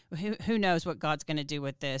 Who knows what God's going to do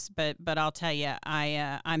with this, but I'll tell you,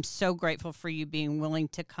 I'm so grateful for you being willing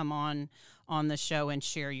to come on the show and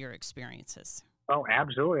share your experiences. Oh,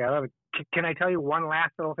 absolutely. I love it. Can I tell you one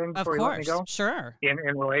last little thing before you let me go? Sure. In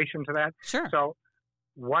relation to that? Sure. So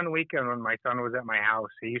one weekend when my son was at my house,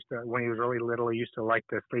 when he was really little, he used to like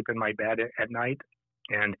to sleep in my bed at night.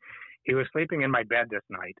 And he was sleeping in my bed this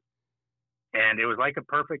night. And it was like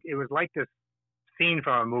this scene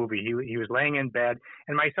from a movie. He was laying in bed,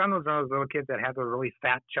 and my son was one of those little kids that had those really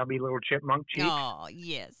fat, chubby little chipmunk cheeks. Oh,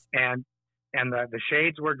 yes. And the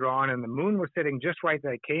shades were drawn, and the moon was sitting just right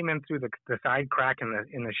there. It came in through the side crack in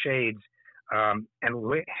the shades, and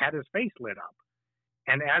had his face lit up.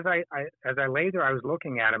 And as I lay there, I was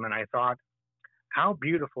looking at him, and I thought, how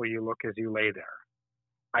beautiful you look as you lay there.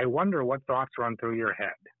 I wonder what thoughts run through your head.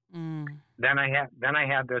 Mm. Then I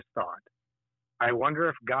had this thought. I wonder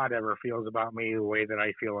if God ever feels about me the way that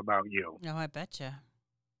I feel about you. Oh, I betcha.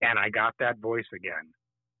 And I got that voice again.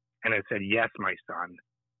 And it said, yes, my son,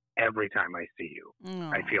 every time I see you,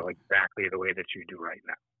 I feel exactly the way that you do right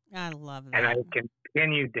now. I love that. And I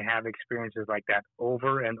continued to have experiences like that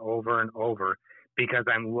over and over and over because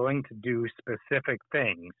I'm willing to do specific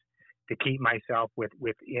things to keep myself within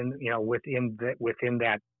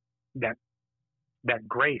that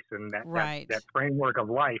grace and that framework of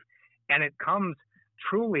life. And it comes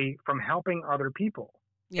truly from helping other people.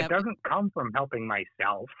 Yep. It doesn't come from helping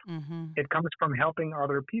myself. Mm-hmm. It comes from helping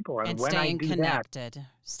other people. And when staying I do connected. that,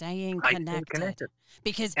 staying I stay connected.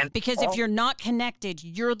 Because if you're not connected,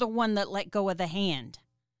 you're the one that let go of the hand.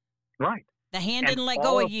 Right. The hand didn't let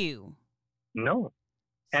go of you. No.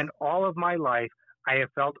 And all of my life, I have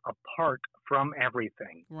felt apart from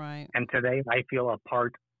everything. Right. And today I feel a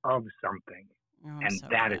part of something. Oh, and so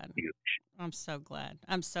that glad. is huge. I'm so glad.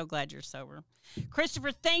 I'm so glad you're sober.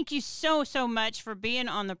 Christopher, thank you so much for being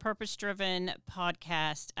on the Purpose Driven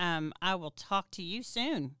podcast. I will talk to you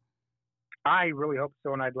soon. I really hope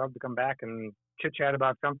so, and I'd love to come back and chit-chat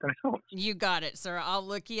about something else. You got it, sir. I'll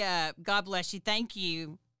look you up. God bless you. Thank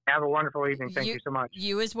you. Have a wonderful evening. Thank you so much.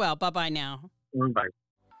 You as well. Bye-bye now. Bye.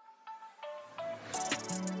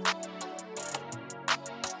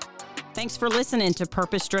 Thanks for listening to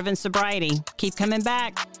Purpose Driven Sobriety. Keep coming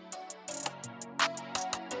back.